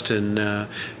crust. And of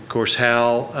course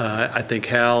I think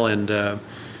Hal and the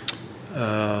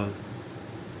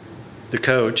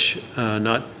coach,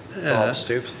 Bob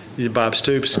Stoops. Bob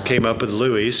Stoops came up with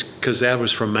Louie's, because that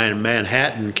was from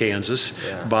Manhattan, Kansas.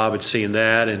 Bob had seen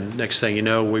that, and next thing you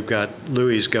know, we've got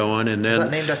Louie's going. And then, is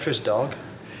that named after his dog?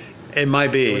 It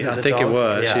might be. I think dog? It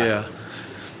was, yeah.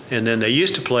 And then they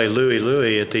used to play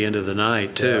Louie at the end of the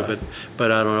night too,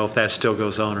 but I don't know if that still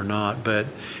goes on or not.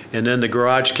 And then the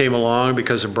garage came along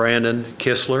because of Brandon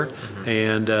Kistler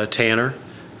and Tanner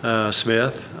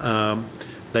Smith.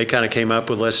 They kind of came up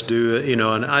with, let's do it,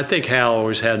 and I think Hal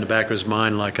always had in the back of his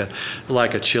mind like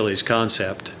a Chili's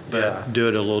concept, but do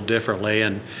it a little differently.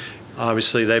 And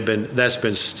obviously that's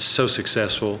been so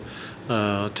successful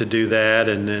to do that.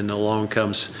 And then along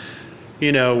comes,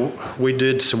 we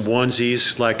did some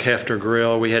onesies like Hefner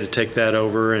Grill. We had to take that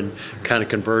over and kind of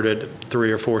convert it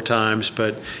 3 or 4 times,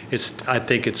 but I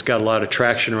think it's got a lot of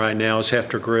traction right now as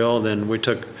Hefner Grill. Then we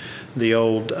took the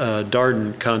old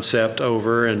Darden concept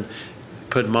over and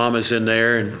put Mama's in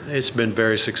there, and it's been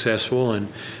very successful. And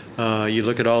you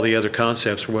look at all the other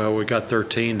concepts, well, we got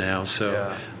 13 now.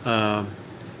 So,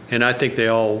 and I think they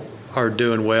all are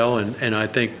doing well, and I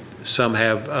think some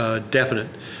have definite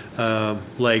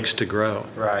legs to grow.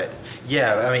 Right.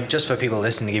 Yeah, I mean, just for people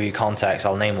listening, to give you context,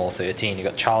 I'll name all 13. You've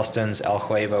got Charleston's, El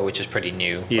Huevo, which is pretty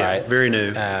new, right? Very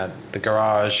new. The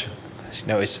Garage.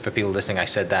 Notice for people listening, I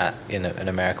said that in an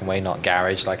American way, not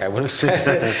garage, like I would have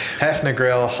said. Hefner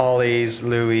Grill, Holly's,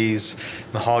 Louie's,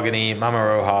 Mahogany, Mama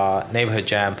Roja, Neighborhood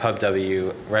Jam, Pub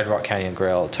W, Red Rock Canyon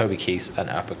Grill, Toby Keith's, and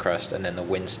Upper Crust, and then the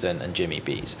Winston and Jimmy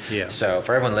B's. Yeah. So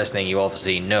for everyone listening, you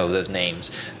obviously know those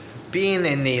names. Being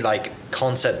in the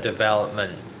concept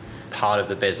development part of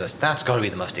the business, that's got to be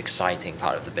the most exciting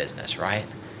part of the business, right?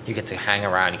 You get to hang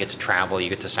around, you get to travel, you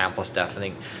get to sample stuff.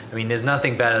 I mean, there's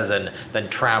nothing better than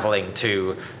traveling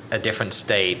to a different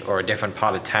state or a different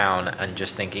part of town and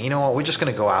just thinking, you know what, we're just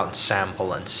going to go out and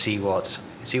sample and see what's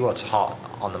hot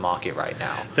on the market right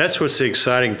now. That's what's the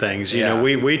exciting things.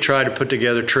 We try to put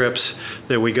together trips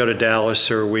that we go to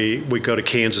Dallas, or we go to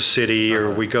Kansas City,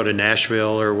 or we go to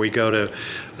Nashville, or we go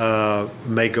to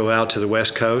may go out to the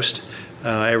West Coast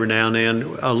every now and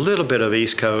then, a little bit of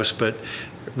East Coast, but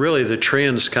really the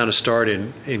trends kind of start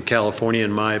in California,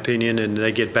 in my opinion, and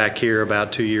they get back here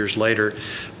about 2 years later.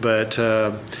 But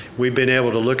we've been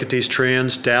able to look at these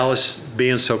trends. Dallas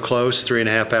being so close,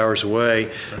 3.5 hours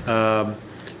away,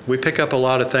 we pick up a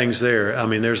lot of things there. I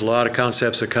mean, there's a lot of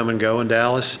concepts that come and go in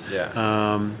Dallas.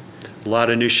 A lot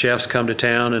of new chefs come to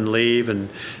town and leave and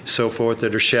so forth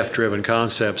that are chef-driven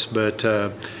concepts. But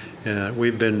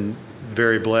we've been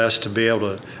very blessed to be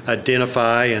able to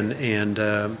identify and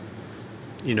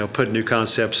put new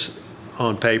concepts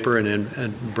on paper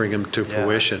and bring them to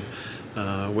fruition.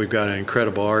 We've got an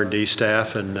incredible R&D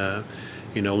staff, and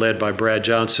led by Brad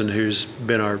Johnson, who's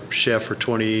been our chef for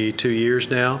 22 years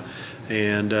now,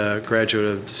 and graduate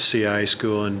of CIA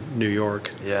school in New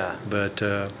York. But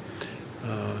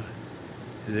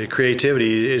the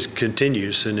creativity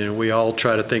continues, and we all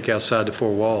try to think outside the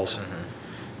 4 walls.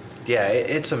 Yeah,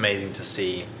 it's amazing to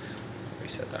see.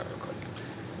 Reset that real quick.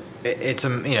 It's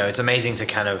amazing to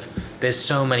kind of, there's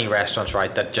so many restaurants,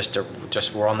 right, that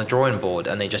just were on the drawing board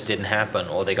and they just didn't happen,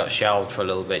 or they got shelved for a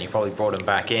little bit and you probably brought them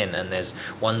back in, and there's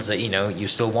ones that you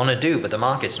still want to do but the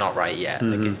market's not right yet.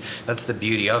 That's the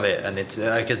beauty of it, and it's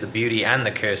because the beauty and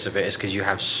the curse of it is because you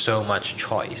have so much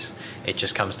choice. It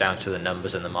just comes down to the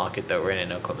numbers in the market that we're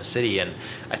in Oklahoma City. And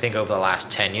I think over the last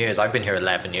 10 years, I've been here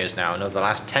 11 years now, and over the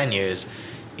last 10 years,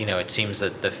 it seems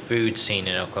that the food scene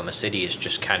in Oklahoma City is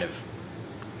just kind of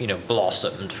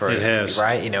blossomed for it has.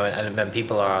 Right? And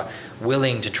people are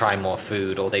willing to try more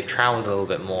food, or they've traveled a little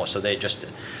bit more, so they just,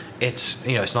 it's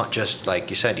not just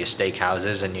like you said, your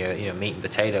steakhouses and your meat and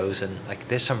potatoes, and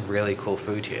there's some really cool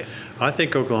food here. I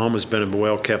think Oklahoma's been a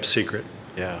well-kept secret.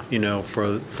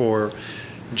 For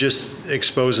just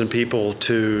exposing people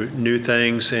to new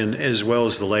things, and as well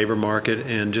as the labor market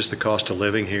and just the cost of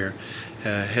living here.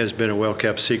 has been a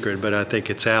well-kept secret, but I think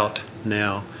it's out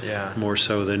now, more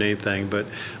so than anything. But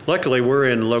luckily, we're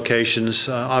in locations.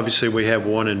 Obviously, we have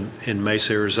one in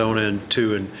Mesa, Arizona, and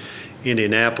two in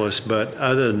Indianapolis. But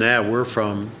other than that, we're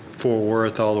from Fort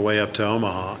Worth all the way up to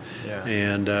Omaha,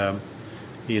 and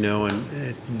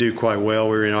and do quite well.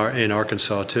 We're in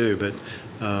Arkansas too, but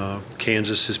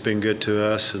Kansas has been good to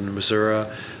us, and Missouri.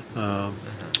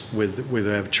 With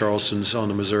have Charleston's on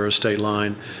the Missouri state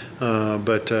line,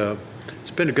 but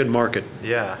it's been a good market.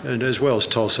 Yeah. And as well as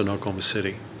Tulsa and Oklahoma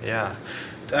City. Yeah.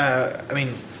 I mean,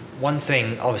 one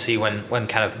thing, obviously, when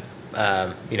kind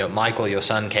of, Michael, your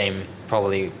son, came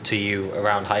probably to you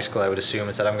around high school, I would assume,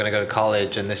 and said, I'm going to go to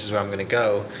college and this is where I'm going to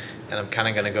go. And I'm kind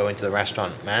of going to go into the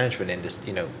restaurant management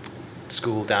industry,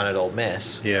 school down at Ole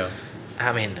Miss. Yeah.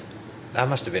 I mean, that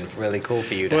must have been really cool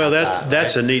for you to have right?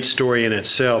 That's a neat story in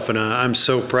itself, and I'm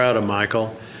so proud of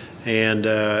Michael. And,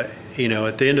 at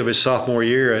the end of his sophomore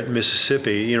year at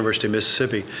University of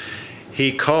Mississippi,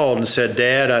 he called and said,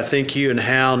 Dad, I think you and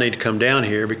Hal need to come down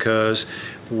here because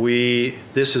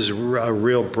this is a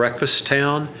real breakfast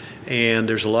town, and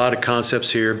there's a lot of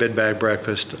concepts here. Bed Bag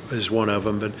Breakfast is one of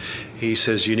them, but he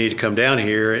says you need to come down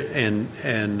here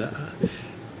and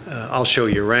I'll show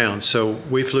you around. So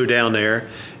we flew down there,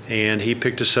 and he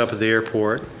picked us up at the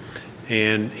airport,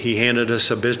 and he handed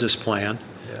us a business plan,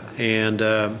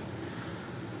 and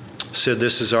said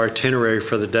this is our itinerary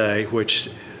for the day, which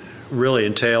really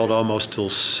entailed almost till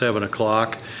 7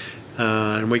 o'clock,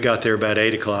 and we got there about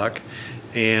 8 o'clock.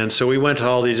 And so we went to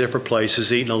all these different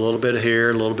places, eating a little bit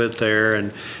here, a little bit there,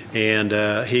 and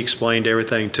he explained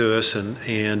everything to us.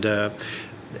 And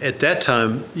at that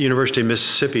time, University of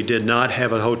Mississippi did not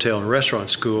have a hotel and restaurant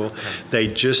school. They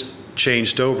just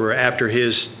changed over after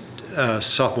his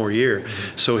sophomore year.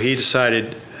 So he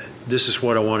decided, this is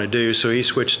what I want to do. So he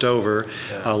switched over.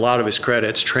 A lot of his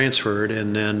credits transferred,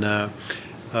 and then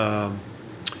Hal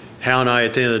and I,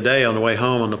 at the end of the day, on the way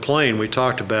home on the plane, we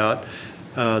talked about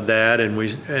that,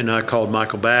 and I called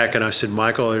Michael back, and I said,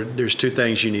 Michael, there's two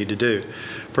things you need to do.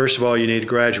 First of all, you need to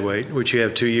graduate, which you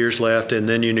have 2 years left, and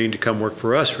then you need to come work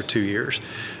for us for 2 years.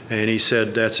 And he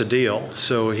said, that's a deal.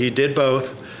 So he did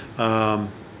both.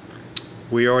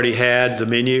 We already had the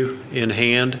menu in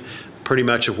hand, pretty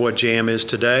much of what Jam is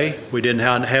today. We didn't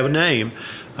have a name,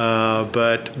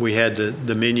 but we had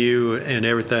the menu and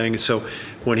everything. So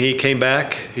when he came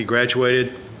back, he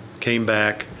graduated, came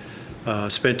back,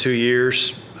 spent 2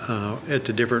 years at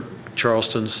the different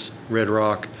Charlestons, Red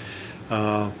Rock.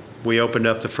 We opened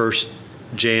up the first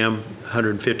Jam,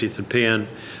 150th and Penn.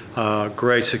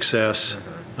 Great success,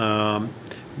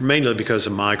 mainly because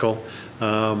of Michael.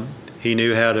 He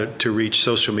knew how to reach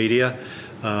social media.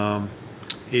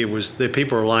 The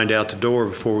people were lined out the door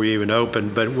before we even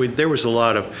opened, but there was a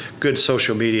lot of good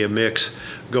social media mix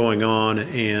going on,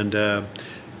 and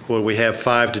we have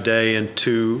 5 today, and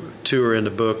two are in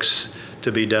the books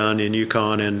to be done in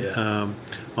Yukon and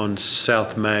on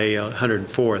South May,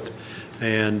 104th,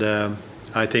 and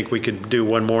I think we could do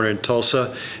one more in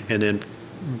Tulsa, and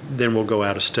then we'll go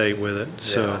out of state with it.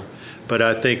 So, but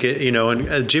I think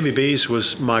and Jimmy B's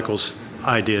was Michael's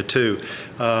idea too.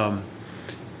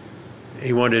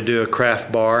 He wanted to do a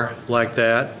craft bar like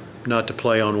that, not to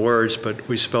play on words, but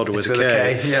we spelled it with a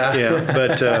K. Yeah.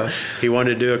 But he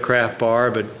wanted to do a craft bar,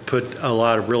 but put a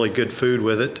lot of really good food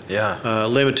with it. Yeah.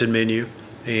 Limited menu,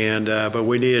 and but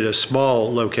we needed a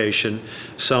small location,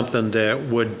 something that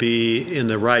would be in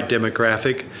the right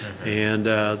demographic, and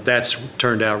that's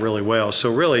turned out really well.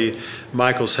 So really,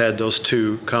 Michael's had those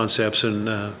two concepts, and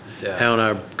Hal and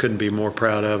I couldn't be more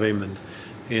proud of him, and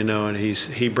and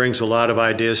he brings a lot of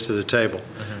ideas to the table,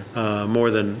 more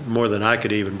than I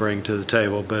could even bring to the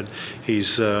table. But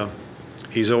he's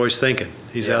always thinking.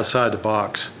 He's outside the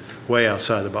box, way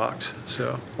outside the box.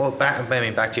 So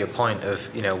back to your point of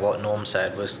what Norm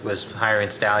said was hiring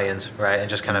stallions, right, and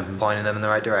just kind of pointing them in the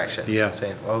right direction. Yeah.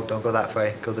 Saying, oh, don't go that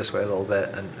way, go this way a little bit,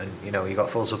 and you got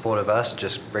full support of us.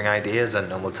 Just bring ideas, and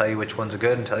we'll tell you which ones are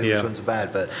good and tell you which ones are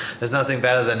bad. But there's nothing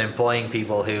better than employing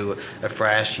people who are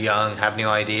fresh, young, have new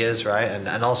ideas, right,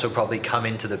 and also probably come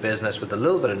into the business with a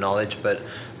little bit of knowledge, but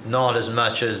not as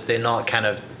much as they're not kind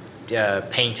of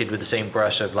painted with the same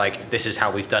brush of like, this is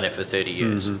how we've done it for 30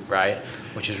 years, right?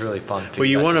 Which is really fun. Well,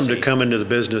 you want them to come into the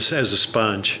business as a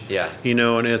sponge. Yeah.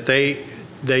 And if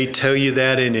they tell you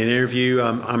that in an interview,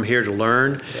 I'm here to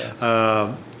learn.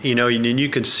 Yeah. And you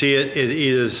can see it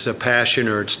is a passion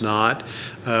or it's not.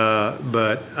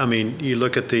 But I mean, you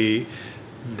look at the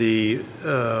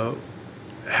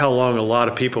how long a lot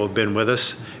of people have been with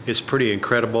us. It's pretty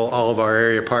incredible. All of our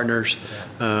area partners.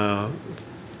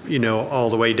 all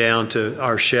the way down to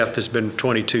our chef that's been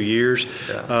 22 years.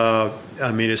 Yeah.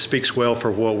 I mean, it speaks well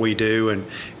for what we do, and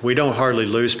we don't hardly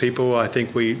lose people. I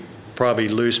think we probably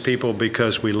lose people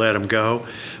because we let them go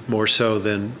more so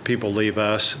than people leave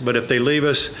us. But if they leave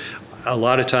us, a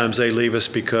lot of times they leave us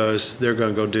because they're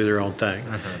going to go do their own thing.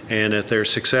 And if they're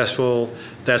successful,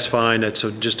 that's fine. That's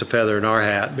just a feather in our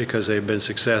hat because they've been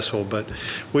successful. But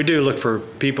we do look for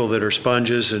people that are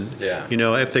sponges. And,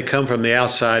 if they come from the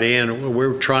outside in,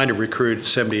 we're trying to recruit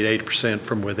 70 to 80%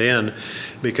 from within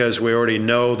because we already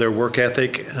know their work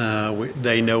ethic.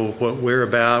 They know what we're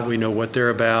about. We know what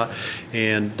they're about.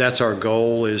 And that's our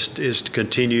goal is to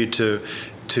continue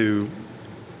to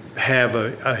have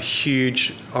a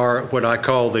huge what I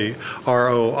call the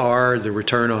ROR, the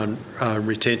return on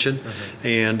retention,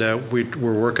 and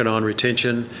we're working on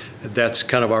retention. That's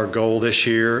kind of our goal this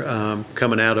year,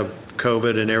 coming out of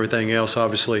COVID and everything else.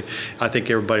 Obviously, I think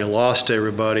everybody lost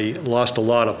a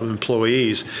lot of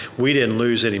employees. We didn't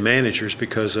lose any managers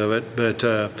because of it, but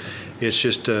it's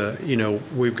just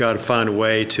we've got to find a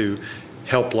way to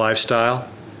help lifestyle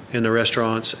in the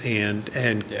restaurants and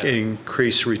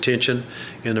increase retention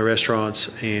in the restaurants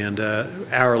and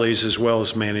hourlies as well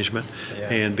as management,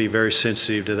 and be very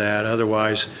sensitive to that.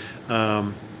 Otherwise,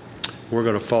 we're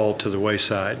going to fall to the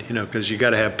wayside, because you got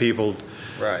to have people.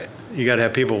 Right. You got to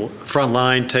have people front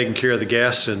line taking care of the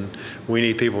guests, and we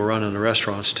need people running the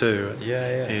restaurants too.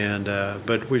 And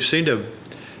but we've seemed to,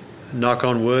 knock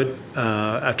on wood,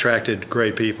 attracted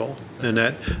great people, and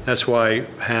that's why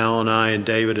Hal and I and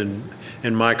David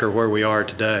and Mike are where we are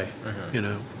today.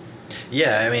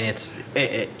 Yeah, I mean, it's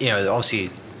obviously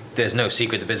there's no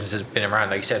secret the business has been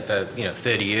around, like you said, for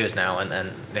 30 years now,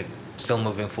 and like, still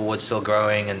moving forward, still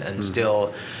growing, and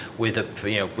still with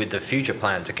the future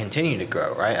plan to continue to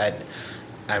grow, right?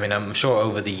 I mean, I'm sure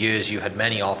over the years you had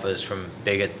many offers from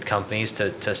bigger companies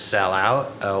to sell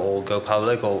out or go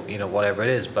public or whatever it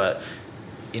is, but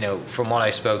from what I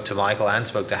spoke to Michael and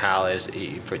spoke to Hal, is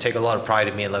you take a lot of pride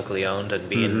in being locally owned and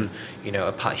being,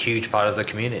 a huge part of the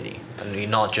community, and you're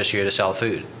not just here to sell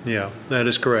food. Yeah, that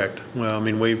is correct. Well, I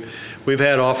mean, we've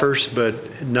had offers,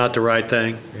 but not the right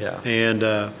thing. Yeah.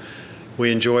 And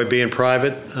we enjoy being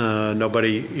private.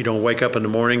 You don't wake up in the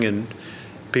morning and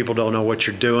people don't know what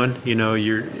you're doing.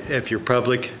 If you're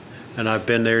public, and I've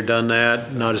been there, done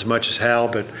that, not as much as Hal,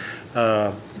 but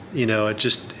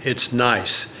it's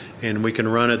nice. And we can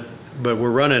run it, but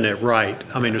we're running it right.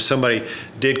 I mean, if somebody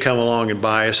did come along and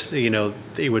buy us,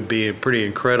 it would be pretty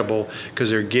incredible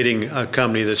because they're getting a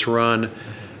company that's run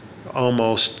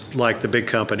almost like the big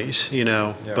companies,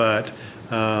 but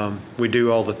we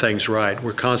do all the things right.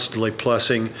 We're constantly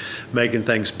plussing, making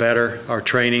things better. Our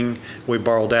training, we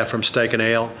borrowed that from Steak and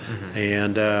Ale.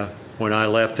 And when I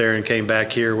left there and came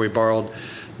back here, we borrowed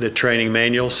the training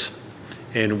manuals,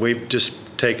 and we've just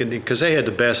taken, because they had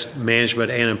the best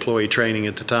management and employee training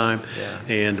at the time,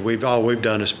 and all we've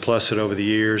done is plus it over the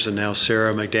years. And now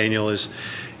Sarah McDaniel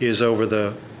is over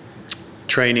the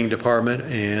training department,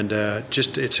 and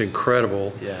it's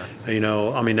incredible.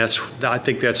 I mean, I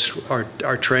think that's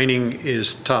our training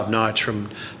is top notch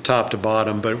from top to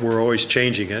bottom, but we're always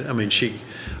changing it. I mean,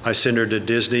 I send her to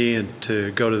Disney and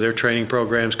to go to their training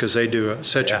programs because they do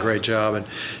such a great job. And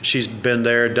she's been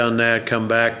there, done that, come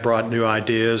back, brought new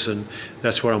ideas, and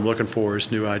that's what I'm looking for is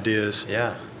new ideas.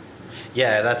 Yeah,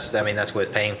 that's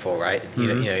worth paying for, right? You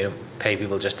don't pay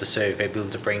people just to serve, pay people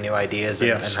to bring new ideas,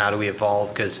 and how do we evolve?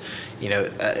 Because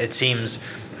it seems,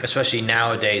 especially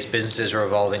nowadays, businesses are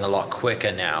evolving a lot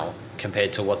quicker now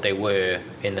compared to what they were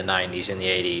in the 90s and the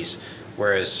 80s,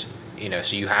 whereas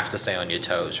so you have to stay on your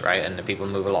toes, right? And the people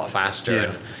move a lot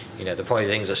faster. And, the probably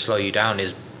things that slow you down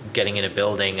is getting in a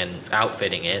building and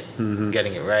outfitting it,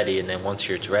 getting it ready. And then once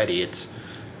it's ready,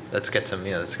 let's get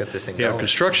this thing going.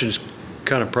 Construction is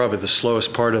kind of probably the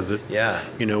slowest part of it.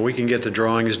 We can get the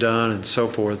drawings done and so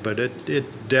forth, but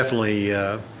it definitely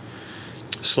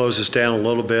slows us down a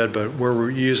little bit, but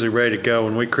we're usually ready to go.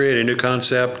 When we create a new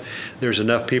concept, there's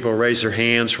enough people raise their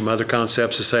hands from other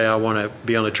concepts to say, I want to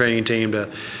be on the training team to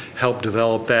help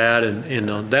develop that.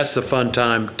 And that's the fun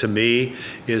time to me,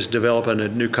 is developing a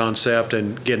new concept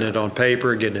and getting it on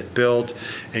paper, getting it built,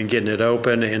 and getting it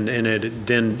open. And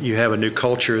then you have a new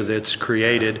culture that's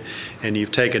created, and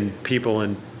you've taken people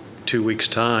in 2 weeks'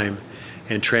 time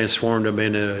and transformed them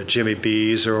into Jimmy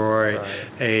B's or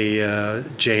a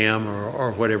Jam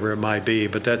or whatever it might be.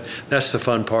 But that's the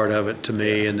fun part of it to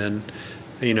me. And then,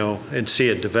 and see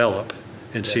it develop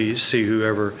and see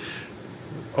whoever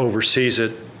oversees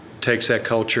it takes that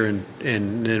culture and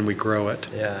then we grow it.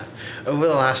 Yeah. Over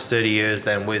the last 30 years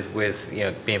then with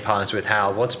being partners with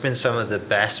Hal, what's been some of the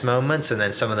best moments and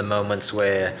then some of the moments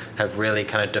where have really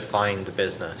kind of defined the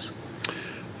business?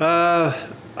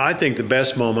 I think the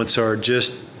best moments are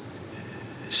just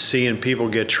seeing people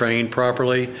get trained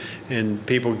properly and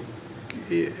people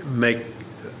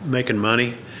making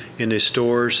money in these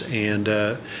stores, and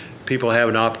people have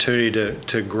an opportunity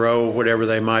to grow whatever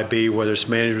they might be, whether it's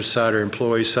management side or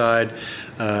employee side.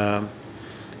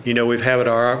 We've had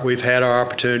our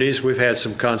opportunities. We've had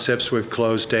some concepts we've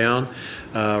closed down,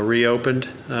 reopened.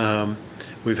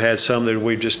 We've had some that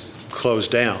we've just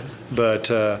closed down. But,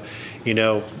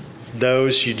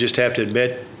 those you just have to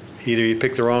admit, either you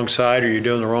pick the wrong side or you're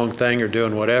doing the wrong thing or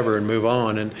doing whatever and move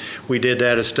on. And we did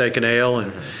that at Steak and Ale,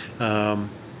 and,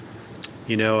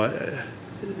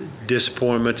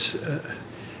 disappointments.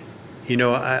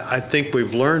 I think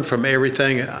we've learned from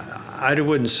everything. I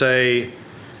wouldn't say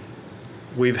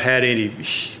we've had any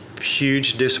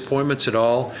huge disappointments at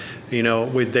all.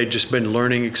 They've just been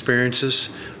learning experiences.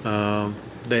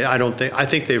 I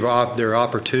think there are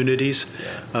opportunities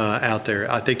out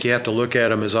there. I think you have to look at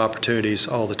them as opportunities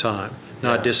all the time,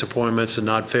 not disappointments and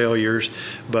not failures,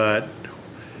 but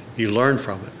you learn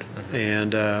from it.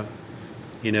 And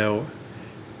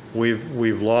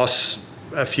we've lost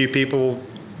a few people.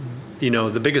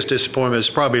 The biggest disappointment is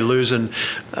probably losing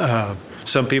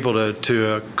some people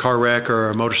to a car wreck or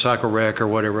a motorcycle wreck or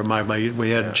whatever it might be. We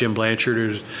had Jim Blanchard,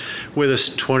 who's with us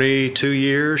 22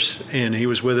 years, and he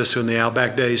was with us in the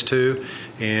Outback days too.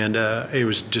 And it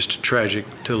was just tragic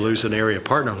to lose an area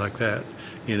partner like that.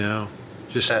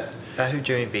 Just that who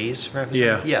Jimmy B's Yeah,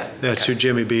 represents? that's who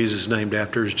Jimmy B's is named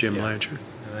after, is Jim Blanchard.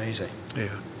 Amazing.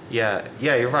 Yeah,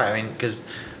 you're right. I mean, because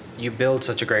you build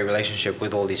such a great relationship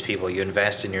with all these people. You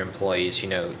invest in your employees,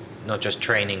 not just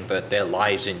training, but their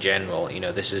lives in general.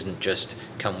 This isn't just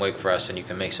come work for us and you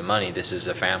can make some money. This is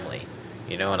a family,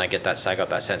 and I got that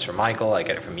sense from Michael. I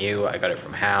get it from you. I got it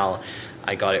from Hal.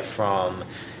 I got it from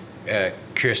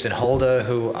Kirsten Holder,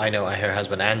 who I know her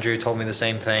husband Andrew told me the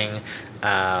same thing.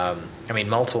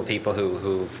 Multiple people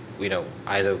who've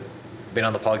either been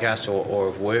on the podcast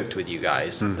or have worked with you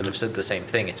guys that have said the same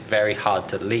thing. It's very hard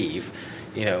to leave,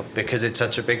 because it's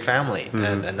such a big family.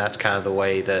 And that's kind of the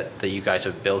way that you guys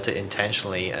have built it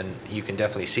intentionally, and you can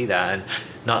definitely see that. And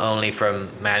not only from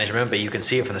management, but you can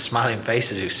see it from the smiling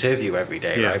faces who serve you every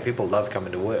day, right? People love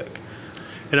coming to work.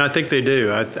 And I think they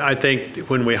do. I think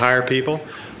when we hire people,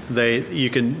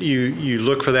 you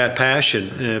look for that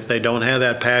passion, and if they don't have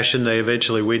that passion, they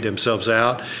eventually weed themselves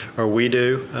out, or we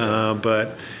do.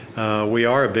 But we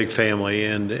are a big family,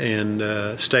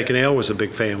 and Steak and Ale was a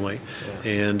big family.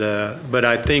 And but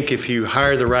I think if you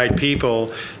hire the right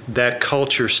people, that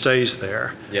culture stays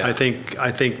there. I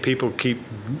think people keep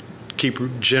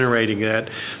generating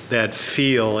that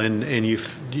feel, and you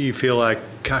feel like,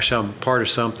 gosh, I'm part of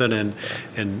something,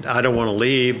 and I don't want to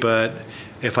leave, but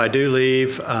if I do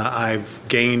leave, I've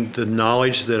gained the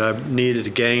knowledge that I've needed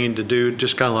to gain to do,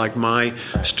 just kind of like my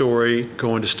story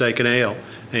going to Steak and Ale.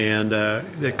 And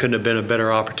it couldn't have been a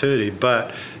better opportunity.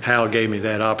 But Hal gave me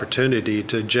that opportunity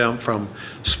to jump from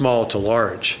small to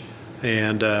large,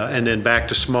 and then back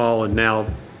to small, and now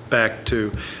back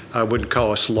to, I wouldn't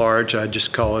call us large. I'd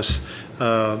just call us,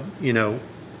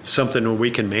 something where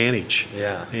we can manage.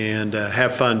 And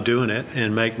have fun doing it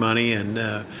and make money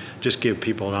and just give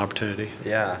people an opportunity.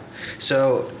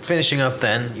 So finishing up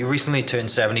then, you recently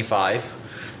turned 75.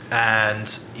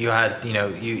 And you had,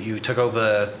 you took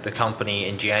over the company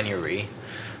in January.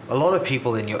 A lot of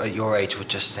people at your age would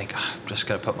just think, I'm just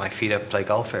going to put my feet up, play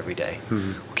golf every day.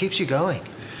 What keeps you going?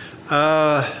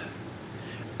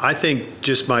 I think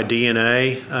just my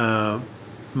DNA.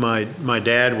 My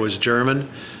dad was German,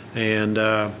 and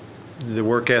the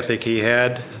work ethic he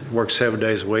had, worked 7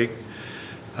 days a week.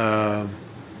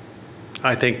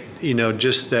 I think,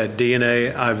 just that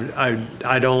DNA.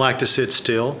 I don't like to sit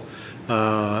still.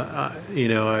 I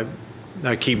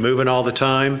keep moving all the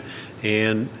time,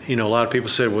 and a lot of people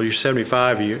said, well, you're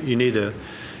 75, you need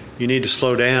to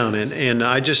slow down, and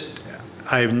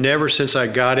I've never, since I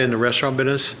got in the restaurant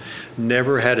business,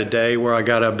 never had a day where I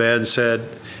got out of bed and said,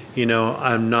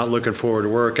 I'm not looking forward to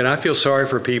work. And I feel sorry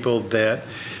for people that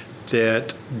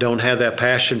don't have that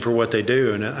passion for what they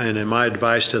do, and my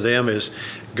advice to them is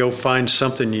go find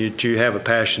something you have a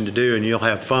passion to do, and you'll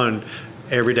have fun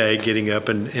every day getting up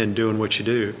and doing what you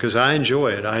do, because I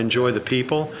enjoy it. I enjoy the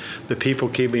people. The people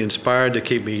keep me inspired, to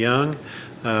keep me young,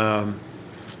 and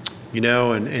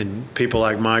people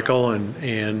like Michael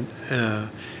and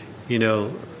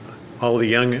all the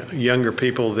younger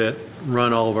people that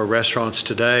run all of our restaurants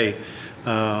today.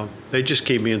 they just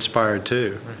keep me inspired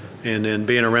too. And then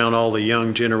being around all the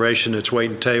young generation that's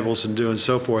waiting tables and doing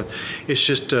so forth, it's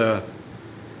just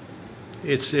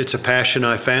it's a passion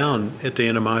I found at the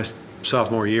end of my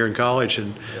sophomore year in college,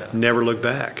 and never looked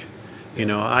back.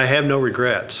 I have no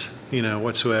regrets,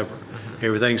 whatsoever.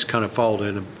 Everything's kind of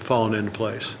fallen into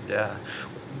place. Yeah.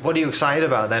 What are you excited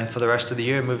about then for the rest of the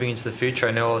year, moving into the future?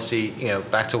 I know, obviously,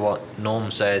 back to what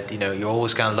Norm said, you're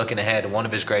always kind of looking ahead, and one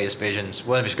of his greatest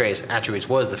attributes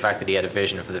was the fact that he had a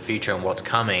vision for the future and what's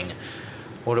coming.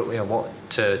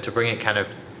 To bring it kind of,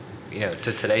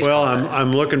 to today's context?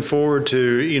 I'm looking forward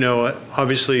to,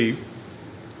 obviously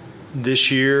this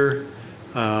year,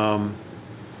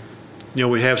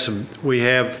 we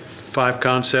have 5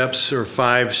 concepts or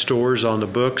 5 stores on the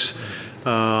books.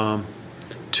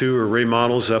 2 are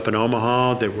remodels up in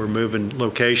Omaha that we're moving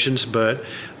locations, but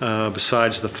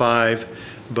besides the 5.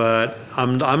 But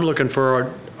I'm looking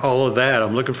for all of that.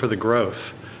 I'm looking for the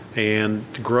growth, and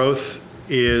growth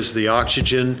is the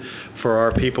oxygen for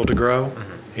our people to grow.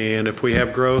 And if we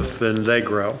have growth, then they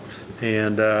grow,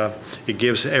 and it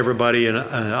gives everybody an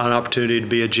opportunity to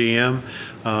be a GM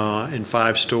in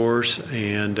 5 stores.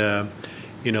 And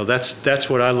that's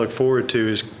what I look forward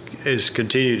to is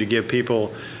continue to give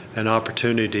people an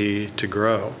opportunity to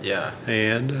grow. Yeah.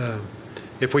 And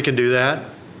if we can do that,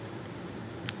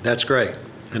 that's great.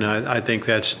 And I think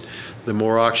that's the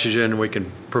more oxygen we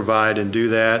can provide and do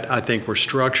that. I think we're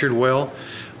structured well.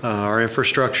 Our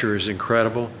infrastructure is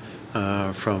incredible,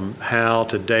 from Hal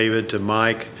to David to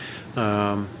Mike.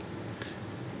 And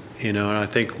I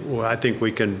think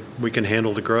we can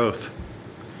handle the growth.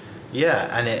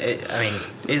 Yeah, and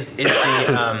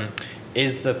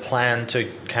is the plan to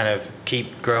kind of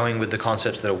keep growing with the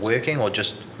concepts that are working, or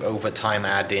just over time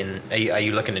add in? Are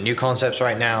you looking at new concepts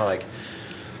right now? Like,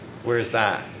 where is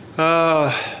that?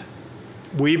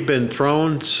 We've been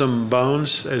throwing some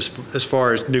bones as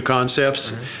far as new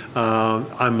concepts.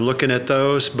 I'm looking at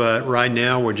those, but right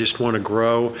now we just want to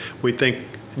grow. We think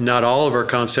not all of our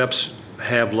concepts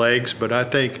have legs, but I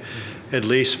think at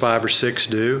least 5 or 6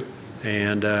 do.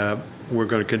 And we're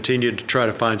going to continue to try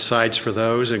to find sites for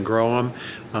those and grow them.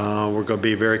 We're going to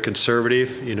be very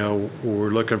conservative. We're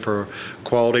looking for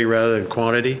quality rather than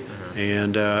quantity.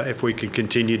 And if we can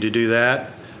continue to do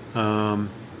that,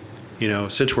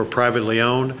 since we're privately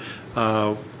owned,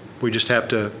 we just have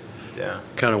to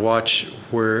kind of watch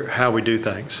how we do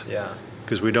things. Yeah.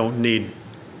 Because we don't need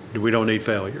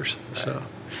failures. Right. So.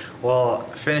 Well,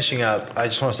 finishing up, I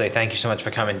just want to say thank you so much for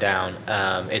coming down.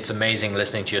 It's amazing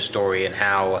listening to your story and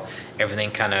how everything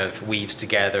kind of weaves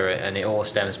together, and it all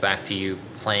stems back to you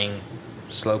playing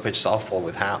slow pitch softball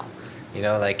with Hal.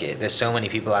 There's so many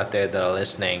people out there that are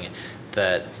listening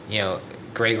that,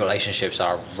 great relationships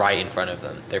are right in front of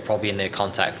them. They're probably in their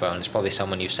contact phone. It's probably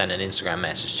someone you've sent an Instagram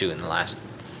message to in the last,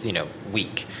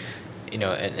 week.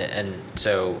 And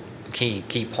so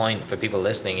key point for people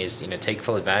listening is, take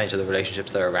full advantage of the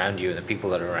relationships that are around you and the people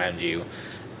that are around you,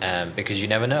 because you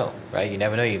never know, right? You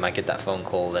never know, you might get that phone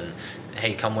call and,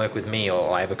 hey, come work with me,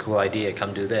 or I have a cool idea,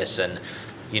 come do this. And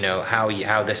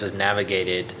how this is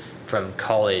navigated from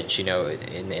college, in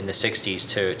the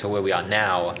 60s to where we are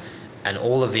now, and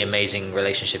all of the amazing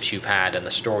relationships you've had and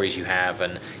the stories you have,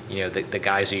 and the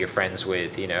guys who you're friends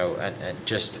with, and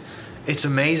just, it's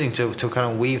amazing to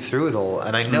kind of weave through it all.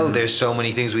 And I know there's so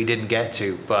many things we didn't get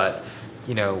to, but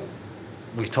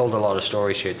we've told a lot of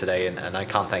stories here today, and I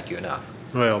can't thank you enough.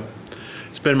 Well,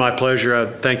 it's been my pleasure.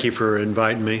 Thank you for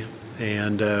inviting me,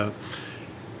 and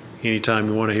anytime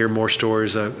you want to hear more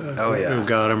stories, who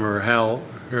got them, or Hal,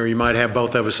 or you might have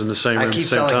both of us in the same room at the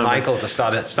same time. I keep telling Michael to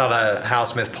start a Hal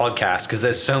Smith podcast, because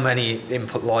there's so many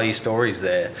employee stories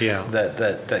there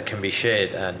that can be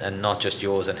shared, and not just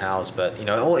yours and Hal's, but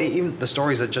even the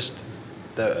stories that just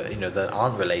that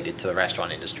aren't related to the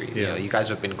restaurant industry. You guys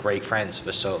have been great friends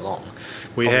for so long.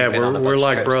 We're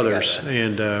like brothers, together.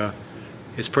 And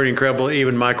it's pretty incredible.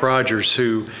 Even Mike Rogers,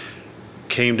 who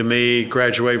came to me,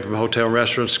 graduated from hotel and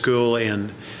restaurant school,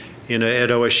 and at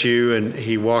OSU, and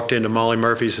he walked into Molly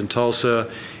Murphy's in Tulsa,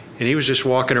 and he was just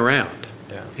walking around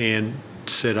and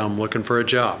said, I'm looking for a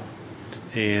job.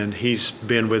 And he's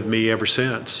been with me ever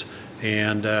since.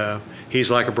 And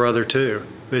he's like a brother too.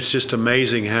 It's just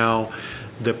amazing how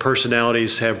the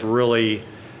personalities have really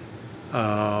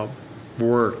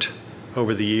worked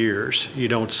over the years. You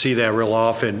don't see that real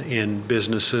often in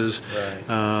businesses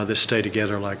that stay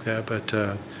together like that. But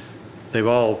they've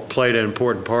all played an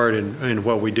important part in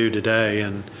what we do today,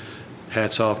 and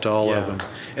hats off to all of them.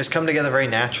 It's come together very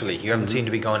naturally. You haven't seemed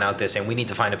to be going out there saying, we need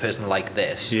to find a person like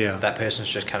this. Yeah. That person's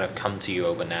just kind of come to you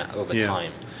over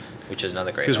time, which is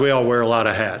another great Because we all wear a lot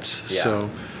of hats. Yeah. So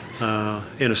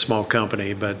in a small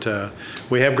company. But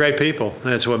we have great people.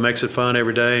 That's what makes it fun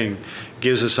every day and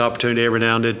gives us opportunity every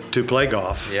now and then to play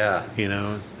golf. Yeah.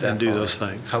 And do those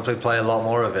things. Hopefully play a lot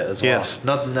more of it as well. Yes.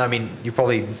 You're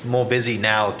probably more busy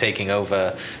now taking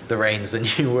over the reins than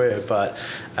you were, but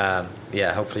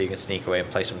hopefully you can sneak away and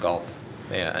play some golf.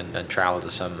 Yeah, and travel to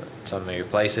some of your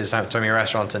places, some of your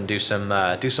restaurants, and do some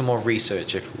more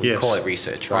research, if we call it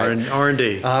research, right?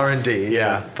 R&D. R&D,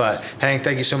 yeah. But Hank,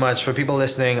 thank you so much. For people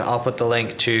listening, I'll put the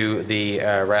link to the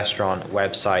restaurant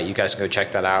website. You guys can go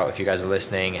check that out. If you guys are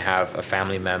listening, have a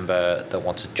family member that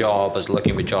wants a job, is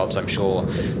looking for jobs, I'm sure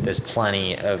there's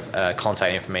plenty of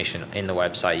contact information in the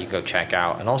website you can go check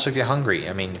out. And also, if you're hungry,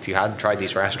 if you hadn't tried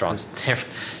these restaurants,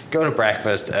 go to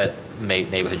breakfast at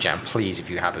Neighborhood Jam, please, if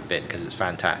you haven't been, because it's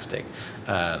fantastic.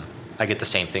 I get the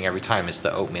same thing every time. It's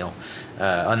the oatmeal.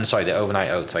 The overnight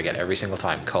oats I get every single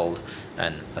time, cold,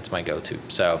 and that's my go-to.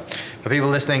 So, for people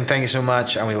listening, thank you so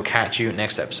much, and we will catch you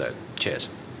next episode. Cheers.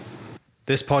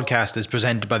 This podcast is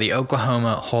presented by the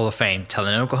Oklahoma Hall of Fame,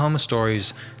 telling Oklahoma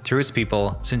stories through its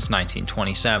people since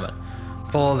 1927.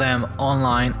 Follow them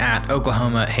online at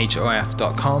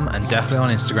oklahomahof.com and definitely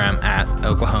on Instagram at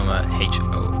oklahomahof.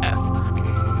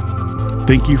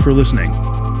 Thank you for listening.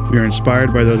 We are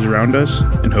inspired by those around us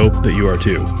and hope that you are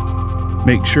too.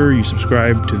 Make sure you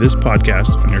subscribe to this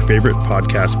podcast on your favorite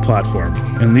podcast platform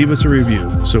and leave us a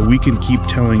review so we can keep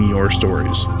telling your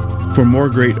stories. For more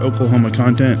great Oklahoma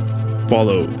content,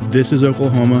 follow This Is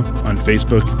Oklahoma on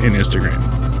Facebook and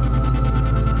Instagram.